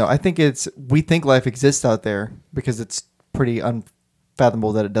that's the thing, though. I think we think life exists out there because it's pretty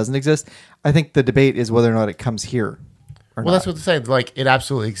unfathomable that it doesn't exist. I think the debate is whether or not it comes here. Or Well, not. that's what they're saying. Like, it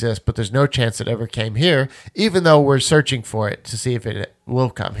absolutely exists, but there's no chance it ever came here, even though we're searching for it to see if it will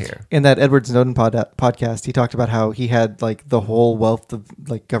come here. In that Edward Snowden podcast, he talked about how he had like the whole wealth of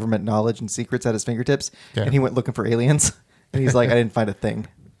like government knowledge and secrets at his fingertips, Yeah. and he went looking for aliens, and he's like, I didn't find a thing.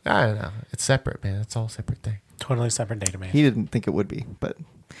 I don't know. It's separate, man. It's all a separate thing. totally separate database. He didn't think it would be, but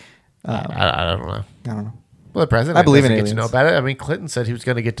I don't know. I don't know. Well, the president I believe in doesn't get to know aliens. about it. I mean, Clinton said he was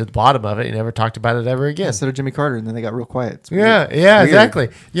going to get to the bottom of it. He never talked about it ever again. Yeah, so did Jimmy Carter, and then they got real quiet. It's Yeah, weird. yeah, Weird. exactly.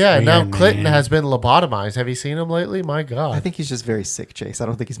 Yeah, Weird, now Clinton man. has been lobotomized. Have you seen him lately? My God. I think he's just very sick, Chase. I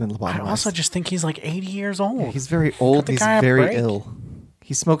don't think he's been I lobotomized. also just think he's like 80 years old. He's very old. the He's guy a very break. ill.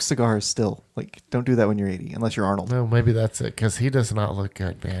 He smokes cigars still. Like, don't do that when you're 80, unless you're Arnold. No, maybe that's it because he does not look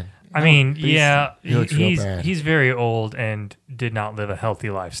good, man. I mean, he's- yeah, he looks real he's bad. he's very old and did not live a healthy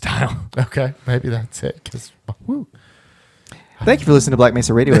lifestyle. Okay, maybe that's it. Because Thank you for listening to Black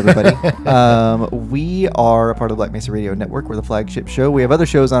Mesa Radio, everybody. We are a part of the Black Mesa Radio Network. We're the flagship show. We have other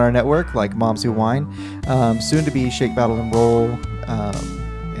shows on our network, like Moms Who Whine, soon to be Shake, Battle, and Roll,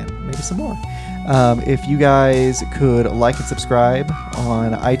 and maybe some more. If you guys could like and subscribe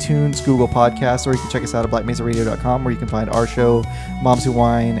on iTunes, Google Podcasts, or you can check us out at blackmesaradio.com, where you can find our show, Moms Who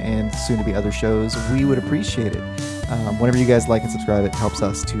Whine, and soon to be other shows. We would appreciate it. Whenever you guys like and subscribe, it helps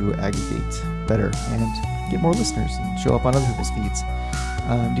us to aggregate better and get more listeners and show up on other people's feeds.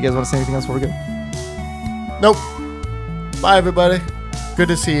 Do you guys want to say anything else before we go? Nope. Bye, everybody. Good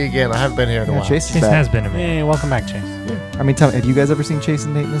to see you again. I haven't been here in a while. Chase is Chase back. has been a minute. Hey, welcome back, Chase. I mean, tell me, have you guys ever seen Chase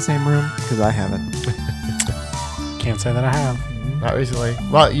and Nate in the same room? Because I haven't. Can't say that I have. Not recently.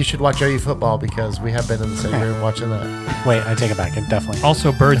 Well, you should watch OU football because we have been in the same room watching that. Wait, I take it back. It definitely.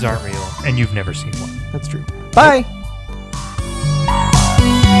 Also, birds aren't real, and you've never seen one. That's true. Bye.